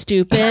so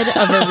stupid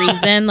of a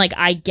reason. Like,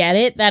 I get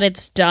it that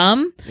it's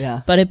dumb,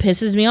 but it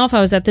pisses me off.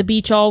 I was at the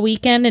beach all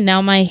weekend, and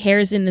now my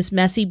hair's in this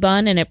messy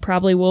bun, and it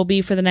probably will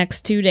be for the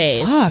next 2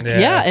 days. Fuck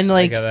yeah, and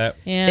like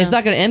it's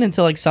not gonna end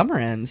until like summer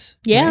ends.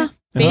 Yeah.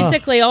 Right?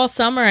 Basically, all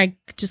summer, I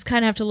just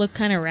kind of have to look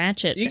kind of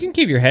ratchet. You can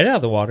keep your head out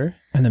of the water.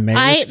 And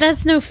the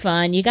that's no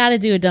fun. You got to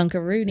do a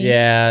Dunkaroonie.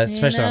 Yeah,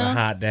 especially on a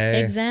hot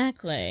day.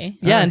 Exactly.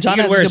 Yeah, and John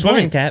has a good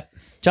point. Cap.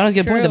 John has a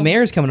good point. The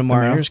mayor's coming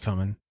tomorrow. The mayor's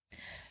coming.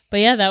 But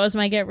yeah, that was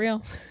my Get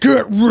Real.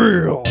 Get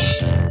real.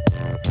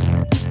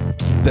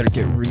 Better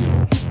get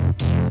real.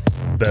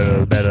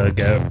 Better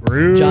get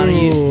real. John, are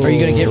you going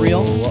to get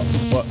real?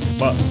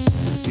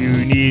 What?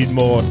 You need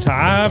more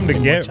time to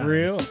get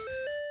real?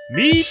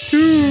 Me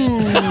too.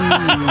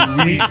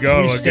 We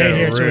gotta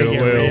get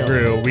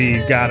real. We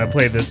gotta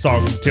play this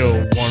song until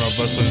one of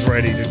us is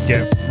ready to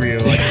get real.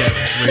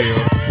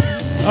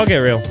 I'll get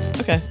real.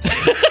 Okay.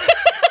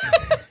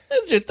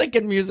 That's your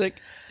thinking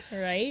music.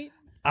 Right?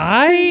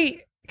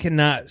 I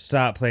cannot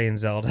stop playing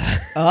Zelda.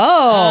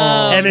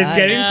 And it's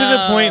getting to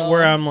the point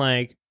where I'm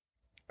like,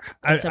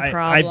 it's a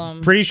problem.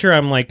 I'm pretty sure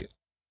I'm like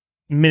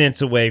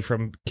minutes away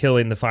from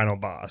killing the final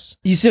boss.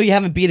 You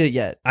haven't beat it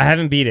yet? I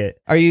haven't beat it.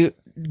 Are you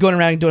going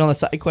around and doing all the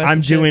side quests?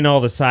 I'm doing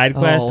all the side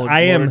quests.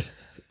 I am Lord.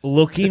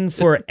 looking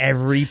for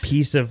every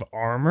piece of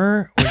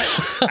armor, which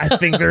I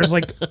think there's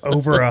like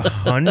over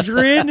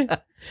 100.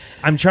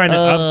 I'm trying to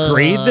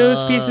upgrade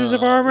those pieces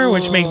of armor,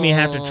 which make me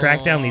have to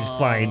track down these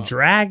flying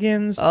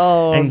dragons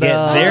and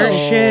get their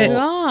shit.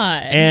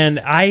 God. And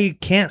I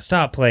can't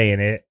stop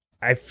playing it.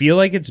 I feel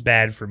like it's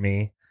bad for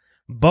me,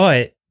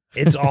 but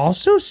it's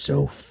also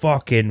so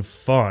fucking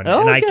fun,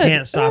 and I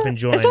can't stop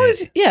enjoying it.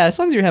 As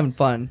long as you're having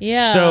fun.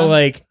 Yeah. So,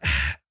 like,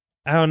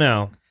 I don't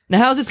know. Now,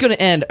 how's this going to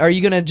end? Are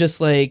you going to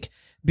just, like,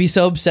 be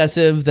so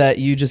obsessive that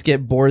you just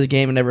get bored of the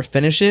game and never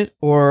finish it?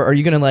 Or are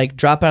you going to, like,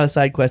 drop out of the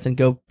side quest and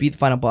go beat the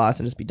final boss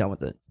and just be done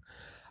with it?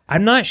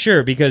 I'm not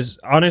sure because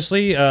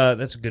honestly,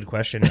 that's a good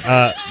question.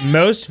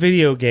 Most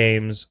video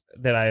games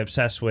that I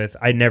obsess with,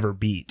 I never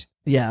beat.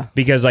 Yeah.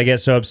 Because I get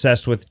so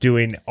obsessed with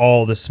doing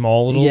all the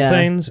small little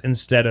things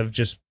instead of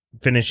just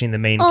finishing the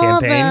main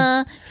campaign.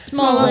 The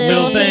small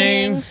little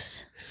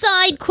things.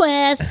 Side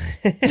quests.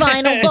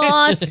 Final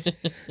boss.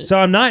 So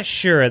I'm not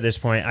sure at this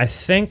point. I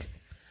think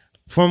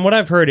from what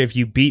I've heard, if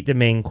you beat the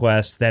main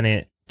quest, then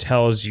it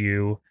tells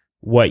you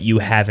what you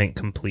haven't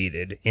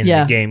completed in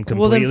the game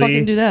completely. Well, then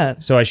fucking do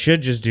that. So I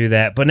should just do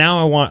that. But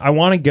now I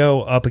want to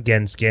go up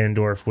against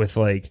Ganondorf with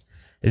like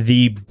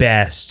the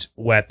best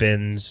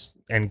weapons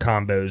and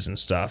combos and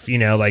stuff, you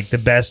know, like the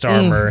best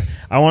armor.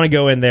 I want to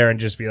go in there and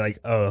just be like,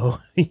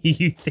 oh,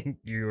 you think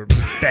you're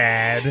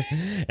bad,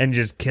 and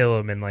just kill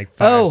him in like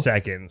 5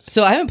 seconds.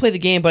 So I haven't played the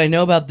game, but I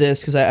know about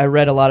this because I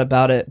read a lot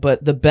about it.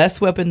 But the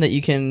best weapon that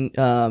you can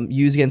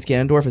use against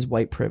Ganondorf is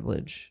white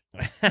privilege.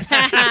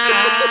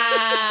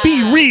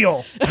 Be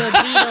real.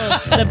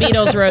 The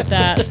Beatles wrote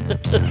that.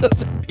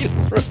 The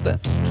Beatles wrote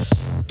that.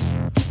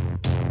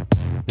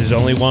 There's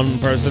only one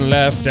person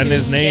left, and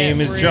his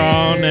name is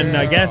John, and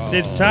I guess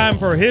it's time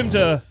for him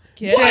to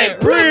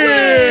get real.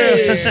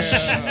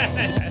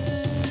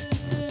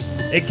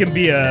 It can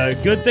be a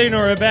good thing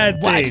or a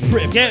bad thing.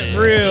 Get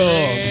real.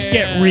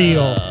 Get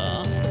real.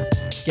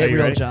 Get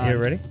real, ready? John. You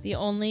ready? The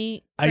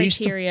only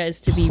criteria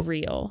is to be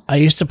real. I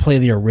used to play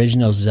the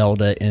original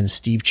Zelda in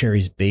Steve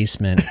Cherry's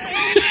basement.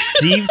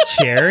 Steve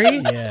Cherry?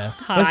 Yeah.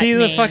 Was he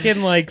the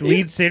fucking like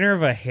lead singer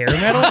of a hair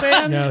metal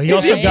band? No,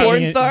 Is he a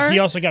porn star? He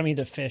also got me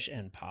into Fish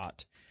and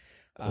Pot.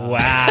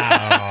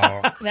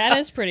 Wow. That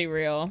is pretty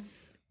real.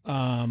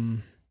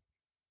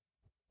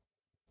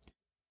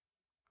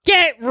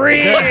 Get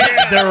real.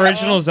 The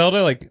original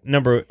Zelda, like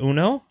number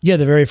uno? Yeah,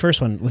 the very first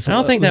one. I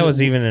don't think that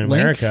was even in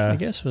Link? America. I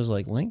guess it was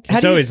like Link.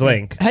 It's always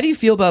Link. How do you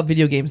feel about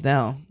video games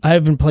now? I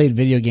haven't played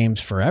video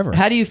games forever.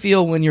 How do you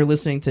feel when you're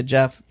listening to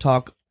Jeff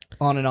talk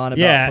on and on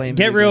about playing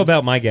video get real games?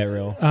 about my get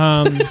real.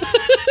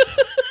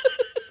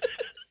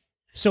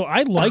 So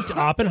I liked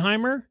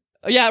Oppenheimer.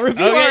 Yeah,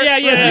 review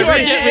Get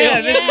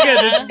real.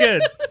 This is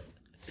good.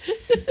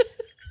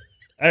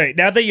 All right,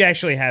 now that you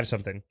actually have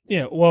something.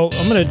 Yeah, well,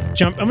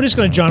 I'm just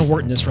gonna John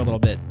Wharton this for a little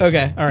bit.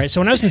 Okay. All right, so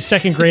when I was in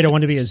second grade, I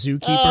wanted to be a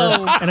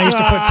zookeeper, and I used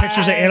to put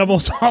pictures of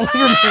animals all over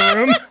my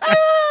room.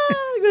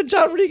 I'm gonna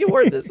John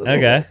Wharton this.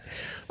 Okay.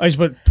 I used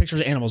to put pictures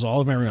of animals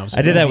all over my room.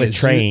 I did that with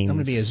trains. I'm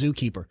gonna be a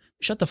zookeeper.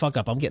 Shut the fuck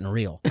up! I'm getting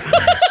real.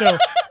 So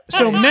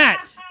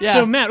Matt. Yeah.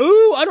 So Matt,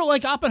 ooh, I don't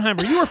like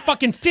Oppenheimer. You were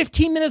fucking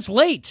 15 minutes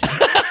late.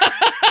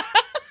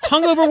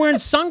 Hungover wearing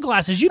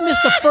sunglasses. You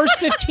missed the first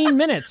 15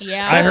 minutes.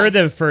 Yeah. I heard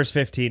the first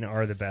 15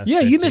 are the best. Yeah,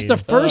 15. you missed the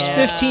first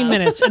 15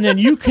 minutes, and then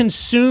you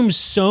consume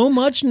so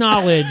much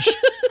knowledge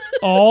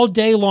all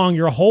day long,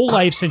 your whole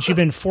life since you've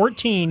been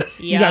 14.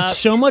 You got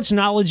so much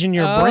knowledge in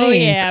your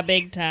brain. Oh, yeah,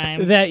 big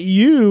time. That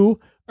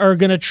you are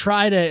going to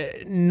try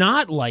to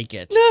not like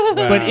it. Wow.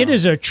 But it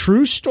is a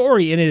true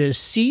story, and it is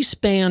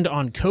C-SPANed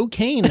on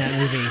cocaine, that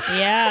movie.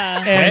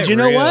 Yeah. And you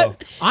know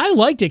what? I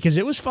liked it because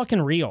it was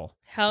fucking real.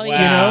 Hell Wow.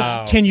 yeah. You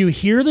know, can you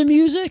hear the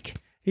music?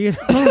 You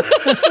know,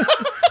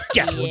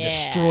 death will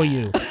destroy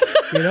you.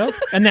 You know,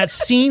 and that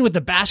scene with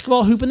the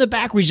basketball hoop in the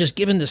back, where he's just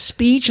giving the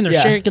speech and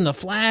they're shaking the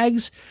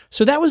flags.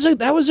 So that was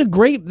a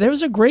great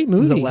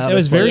movie. That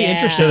was very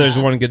interesting. So there's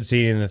one good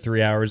scene in the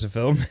 3 hours of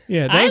film.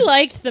 Yeah, I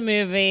liked the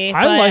movie.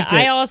 I liked it.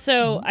 I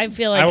also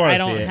feel like I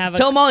don't have a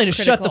Tell Molly to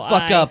shut the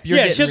fuck up. You're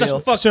getting shut real.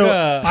 the fuck So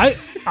up.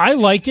 I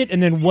liked it,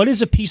 and then what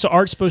is a piece of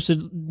art supposed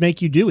to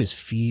make you do is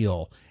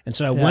feel. And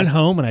so I went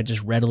home and I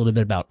just read a little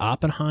bit about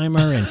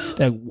Oppenheimer and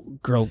that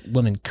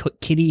woman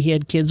Kitty he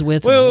had kids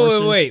with.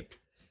 Wait.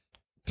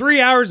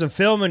 3 hours of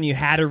film and you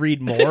had to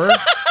read more?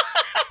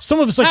 Some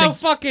of us like How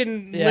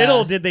fucking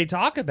little did they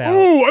talk about?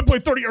 Oh, I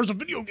played 30 hours of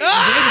video games. 30 hours?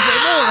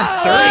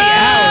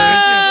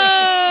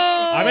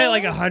 I'm at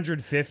like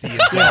 150.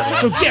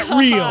 So get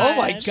real. Oh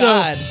my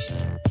god.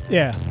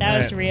 Yeah. That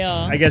was real.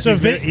 I guess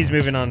he's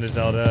moving on to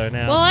Zelda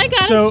now. Well, I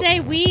gotta say,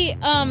 we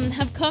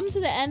have come to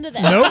the end of the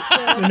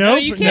episode.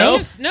 Nope. You can't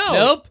just...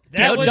 Nope.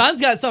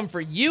 John's got something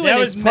for you in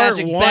his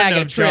magic bag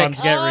of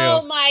tricks. Get real.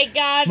 Oh my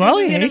god,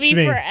 Molly this is gonna hates be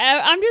me.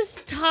 forever. I'm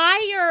just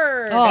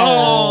tired.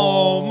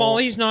 Oh,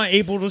 Molly's not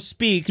able to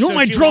speak. You know what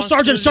my drill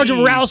sergeant, Sergeant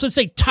Morales, would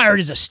say? Tired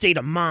is a state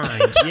of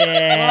mind.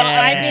 Yeah.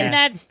 Well, I'm in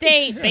that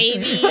state,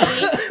 baby.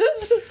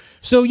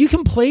 So you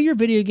can play your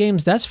video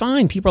games. That's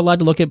fine. People are allowed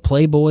to look at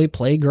Playboy,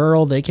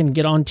 Playgirl. They can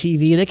get on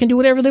TV. They can do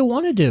whatever they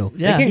want to do.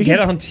 Yeah. They can get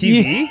on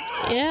TV?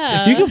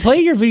 Yeah. You can play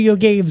your video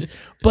games,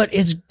 but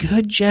it's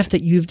good, Jeff,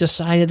 that you've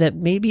decided that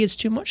maybe it's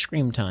too much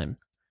screen time.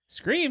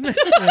 Scream.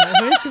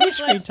 It's too much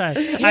screen time.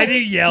 I do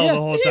yell the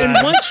whole time.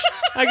 And once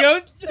I go,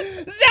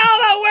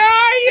 Zelda, where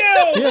are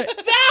you?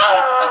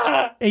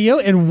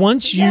 Zelda! and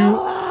once you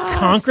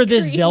conquer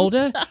this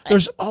Zelda,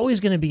 there's always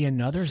going to be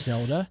another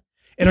Zelda.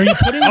 And are you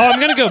putting? I'm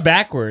going to go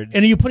backwards.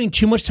 And are you putting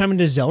too much time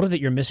into Zelda that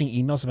you're missing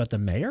emails about the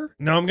mayor?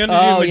 No, I'm going to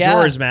do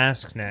Majora's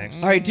Mask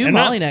next. All right, do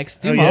Molly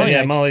next. Do Molly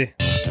next. Molly.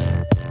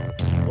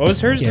 What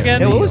was hers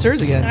again? Yeah, what was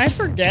hers again? I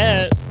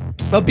forget.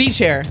 Oh, beach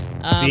hair.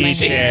 Beach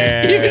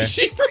hair. Even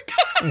she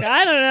forgot.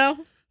 I don't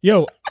know.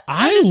 Yo,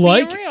 I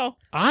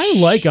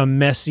like a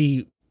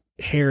messy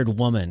haired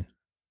woman.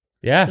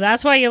 Yeah.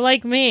 That's why you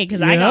like me,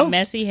 because I got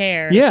messy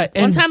hair. Yeah.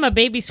 One time a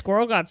baby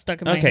squirrel got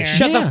stuck in my hair. Okay,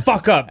 shut the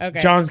fuck up. Okay.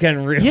 John's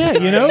getting real.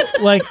 Yeah,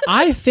 like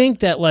I think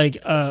that like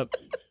a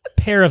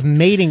pair of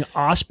mating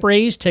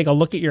ospreys take a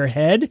look at your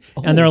head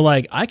and they're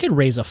like, I could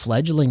raise a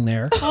fledgling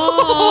there.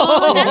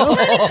 Oh, that's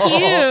kind of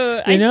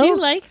cute. I do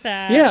like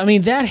that. Yeah, I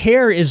mean that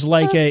hair is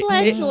like a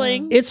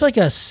fledgling. It's like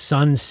a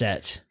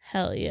sunset.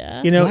 Hell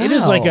yeah. Wow. It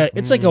is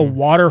like a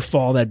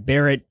waterfall that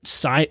Barrett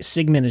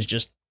Sigmund is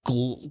just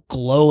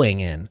glowing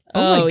in.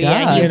 Oh my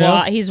God.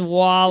 Yeah, he's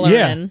wallering.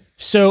 Yeah.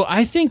 So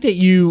I think that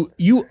you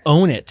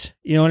own it.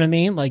 You know what I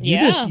mean? Like you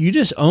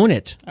just own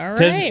it. All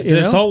right.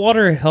 Does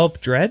saltwater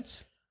help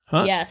dreads?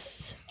 Huh?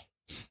 Yes.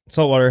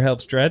 Saltwater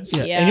helps dreads?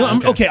 Yeah.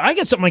 And okay, I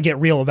got something to get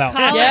real about.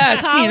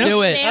 Yes,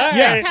 do it.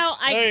 That's how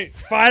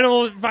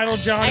Final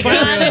John. I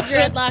got a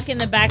dreadlock in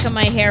the back of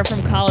my hair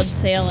from college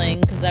sailing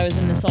because I was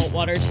in the salt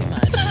water too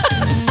much.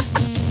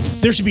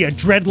 There should be a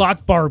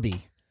dreadlock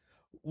Barbie.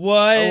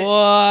 What? Is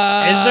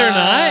there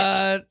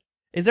not?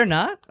 Is there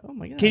not? Oh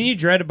my God. Can you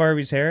dread a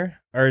Barbie's hair?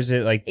 Or is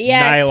it like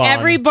yes, nylon?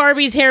 Every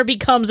Barbie's hair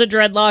becomes a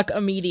dreadlock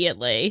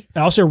immediately. I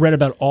also read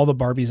about all the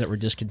Barbies that were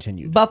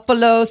discontinued.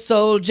 Buffalo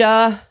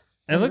Soldier.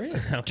 It looks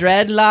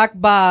Dreadlock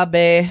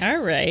Barbie. All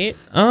right.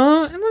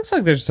 It looks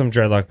like there's some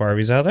dreadlock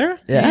Barbies out there.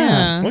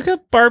 Yeah. Look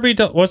at Barbie.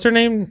 What's her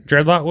name?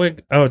 Dreadlock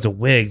wig? Oh, it's a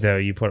wig, though,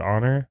 you put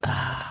on her.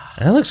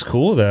 That looks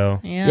cool,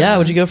 though. Yeah,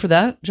 would you go for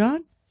that,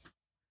 John?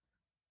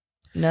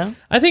 No?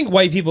 I think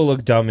white people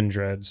look dumb in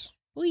dreads.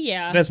 Well,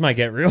 yeah. That's my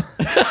Get Real.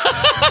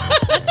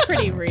 That's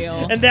pretty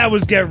real. And that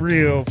was Get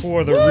Real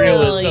for the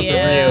realest of the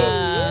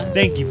real.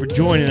 Thank you for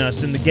joining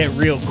us in the Get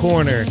Real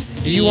corner.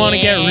 If you want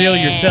to get real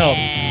yourself,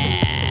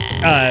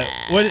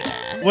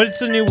 what's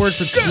the new word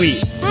for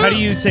tweet? How do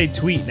you say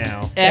tweet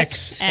now?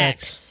 X.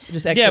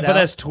 Just X. Yeah, but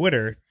that's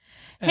Twitter.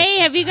 Hey,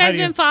 have you guys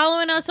been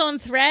following us on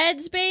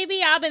Threads,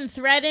 baby? I've been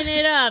threading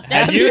it up.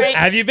 Have you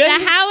been?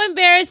 The How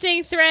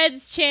Embarrassing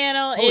Threads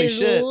channel is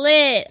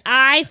lit.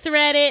 I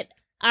thread it,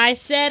 I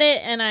said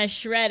it, and I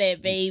shred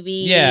it,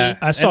 baby. Yeah,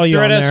 I saw you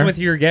on there. Thread us with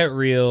your Get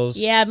Reels.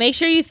 Yeah, make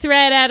sure you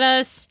thread at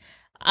us.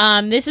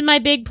 This is my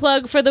big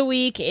plug for the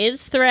week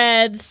is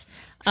Threads.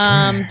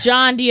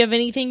 John, do you have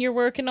anything you're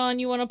working on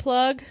you want to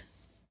plug?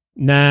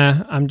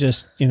 Nah, I'm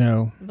just,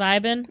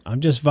 vibing. I'm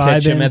just vibing.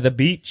 Catch him at the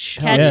beach.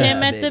 Catch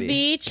him at the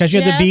beach. Catch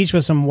you at the beach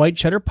with some white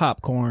cheddar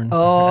popcorn.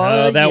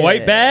 Oh, that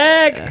white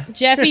bag.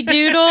 Jeffy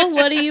Doodle,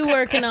 what are you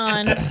working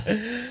on?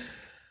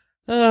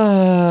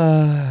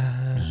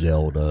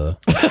 Zelda.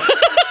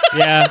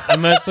 Yeah,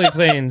 I'm mostly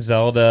playing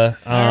Zelda.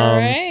 All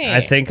right.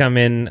 I think I'm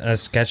in a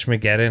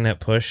Sketchmageddon at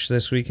Push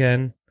this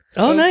weekend.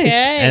 Oh, nice.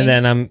 And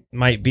then I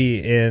might be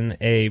in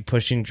a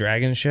Pushing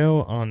Dragon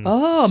show on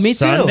me too.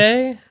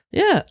 Sunday.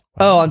 Yeah.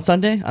 Oh, on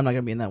Sunday? I'm not going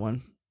to be in that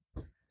one.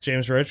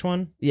 James Roach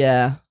one?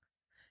 Yeah.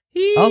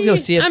 I'll go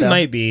see it, though. I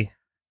might be.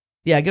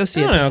 Yeah, go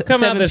see it. I don't know.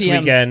 Come out this 7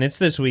 p.m. weekend. It's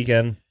this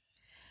weekend.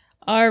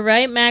 All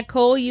right, Matt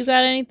Cole, you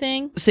got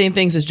anything? Same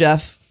things as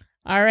Jeff.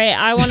 All right,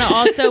 I want to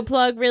also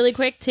plug really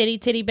quick, Titty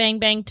Titty Bang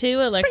Bang 2,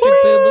 Electric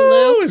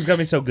Boogaloo. It's going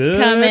to be so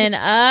good. It's coming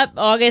up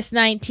August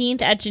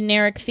 19th at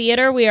Generic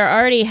Theater. We are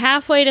already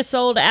halfway to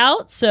sold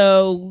out,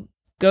 so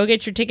go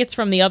get your tickets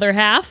from the other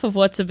half of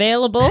what's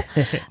available.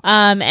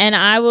 And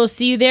I will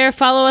see you there.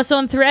 Follow us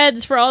on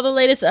Threads for all the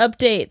latest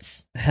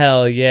updates.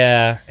 Hell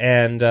yeah.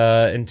 And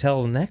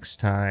until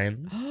next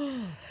time.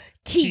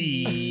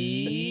 Keep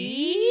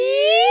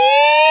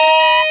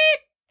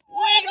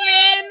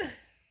wiggling!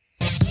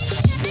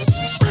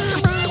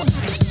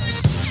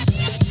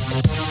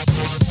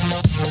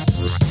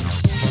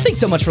 Thanks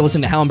so much for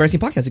listening to How Embarrassing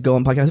Podcast, a Go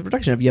On podcast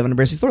production. If you have an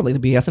embarrassing story,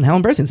 leave the BS on How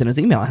Embarrassing. Send us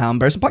an email at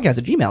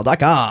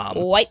howembarrassingpodcast@gmail.com.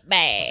 White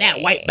bag.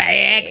 That white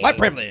bag. White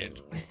privilege.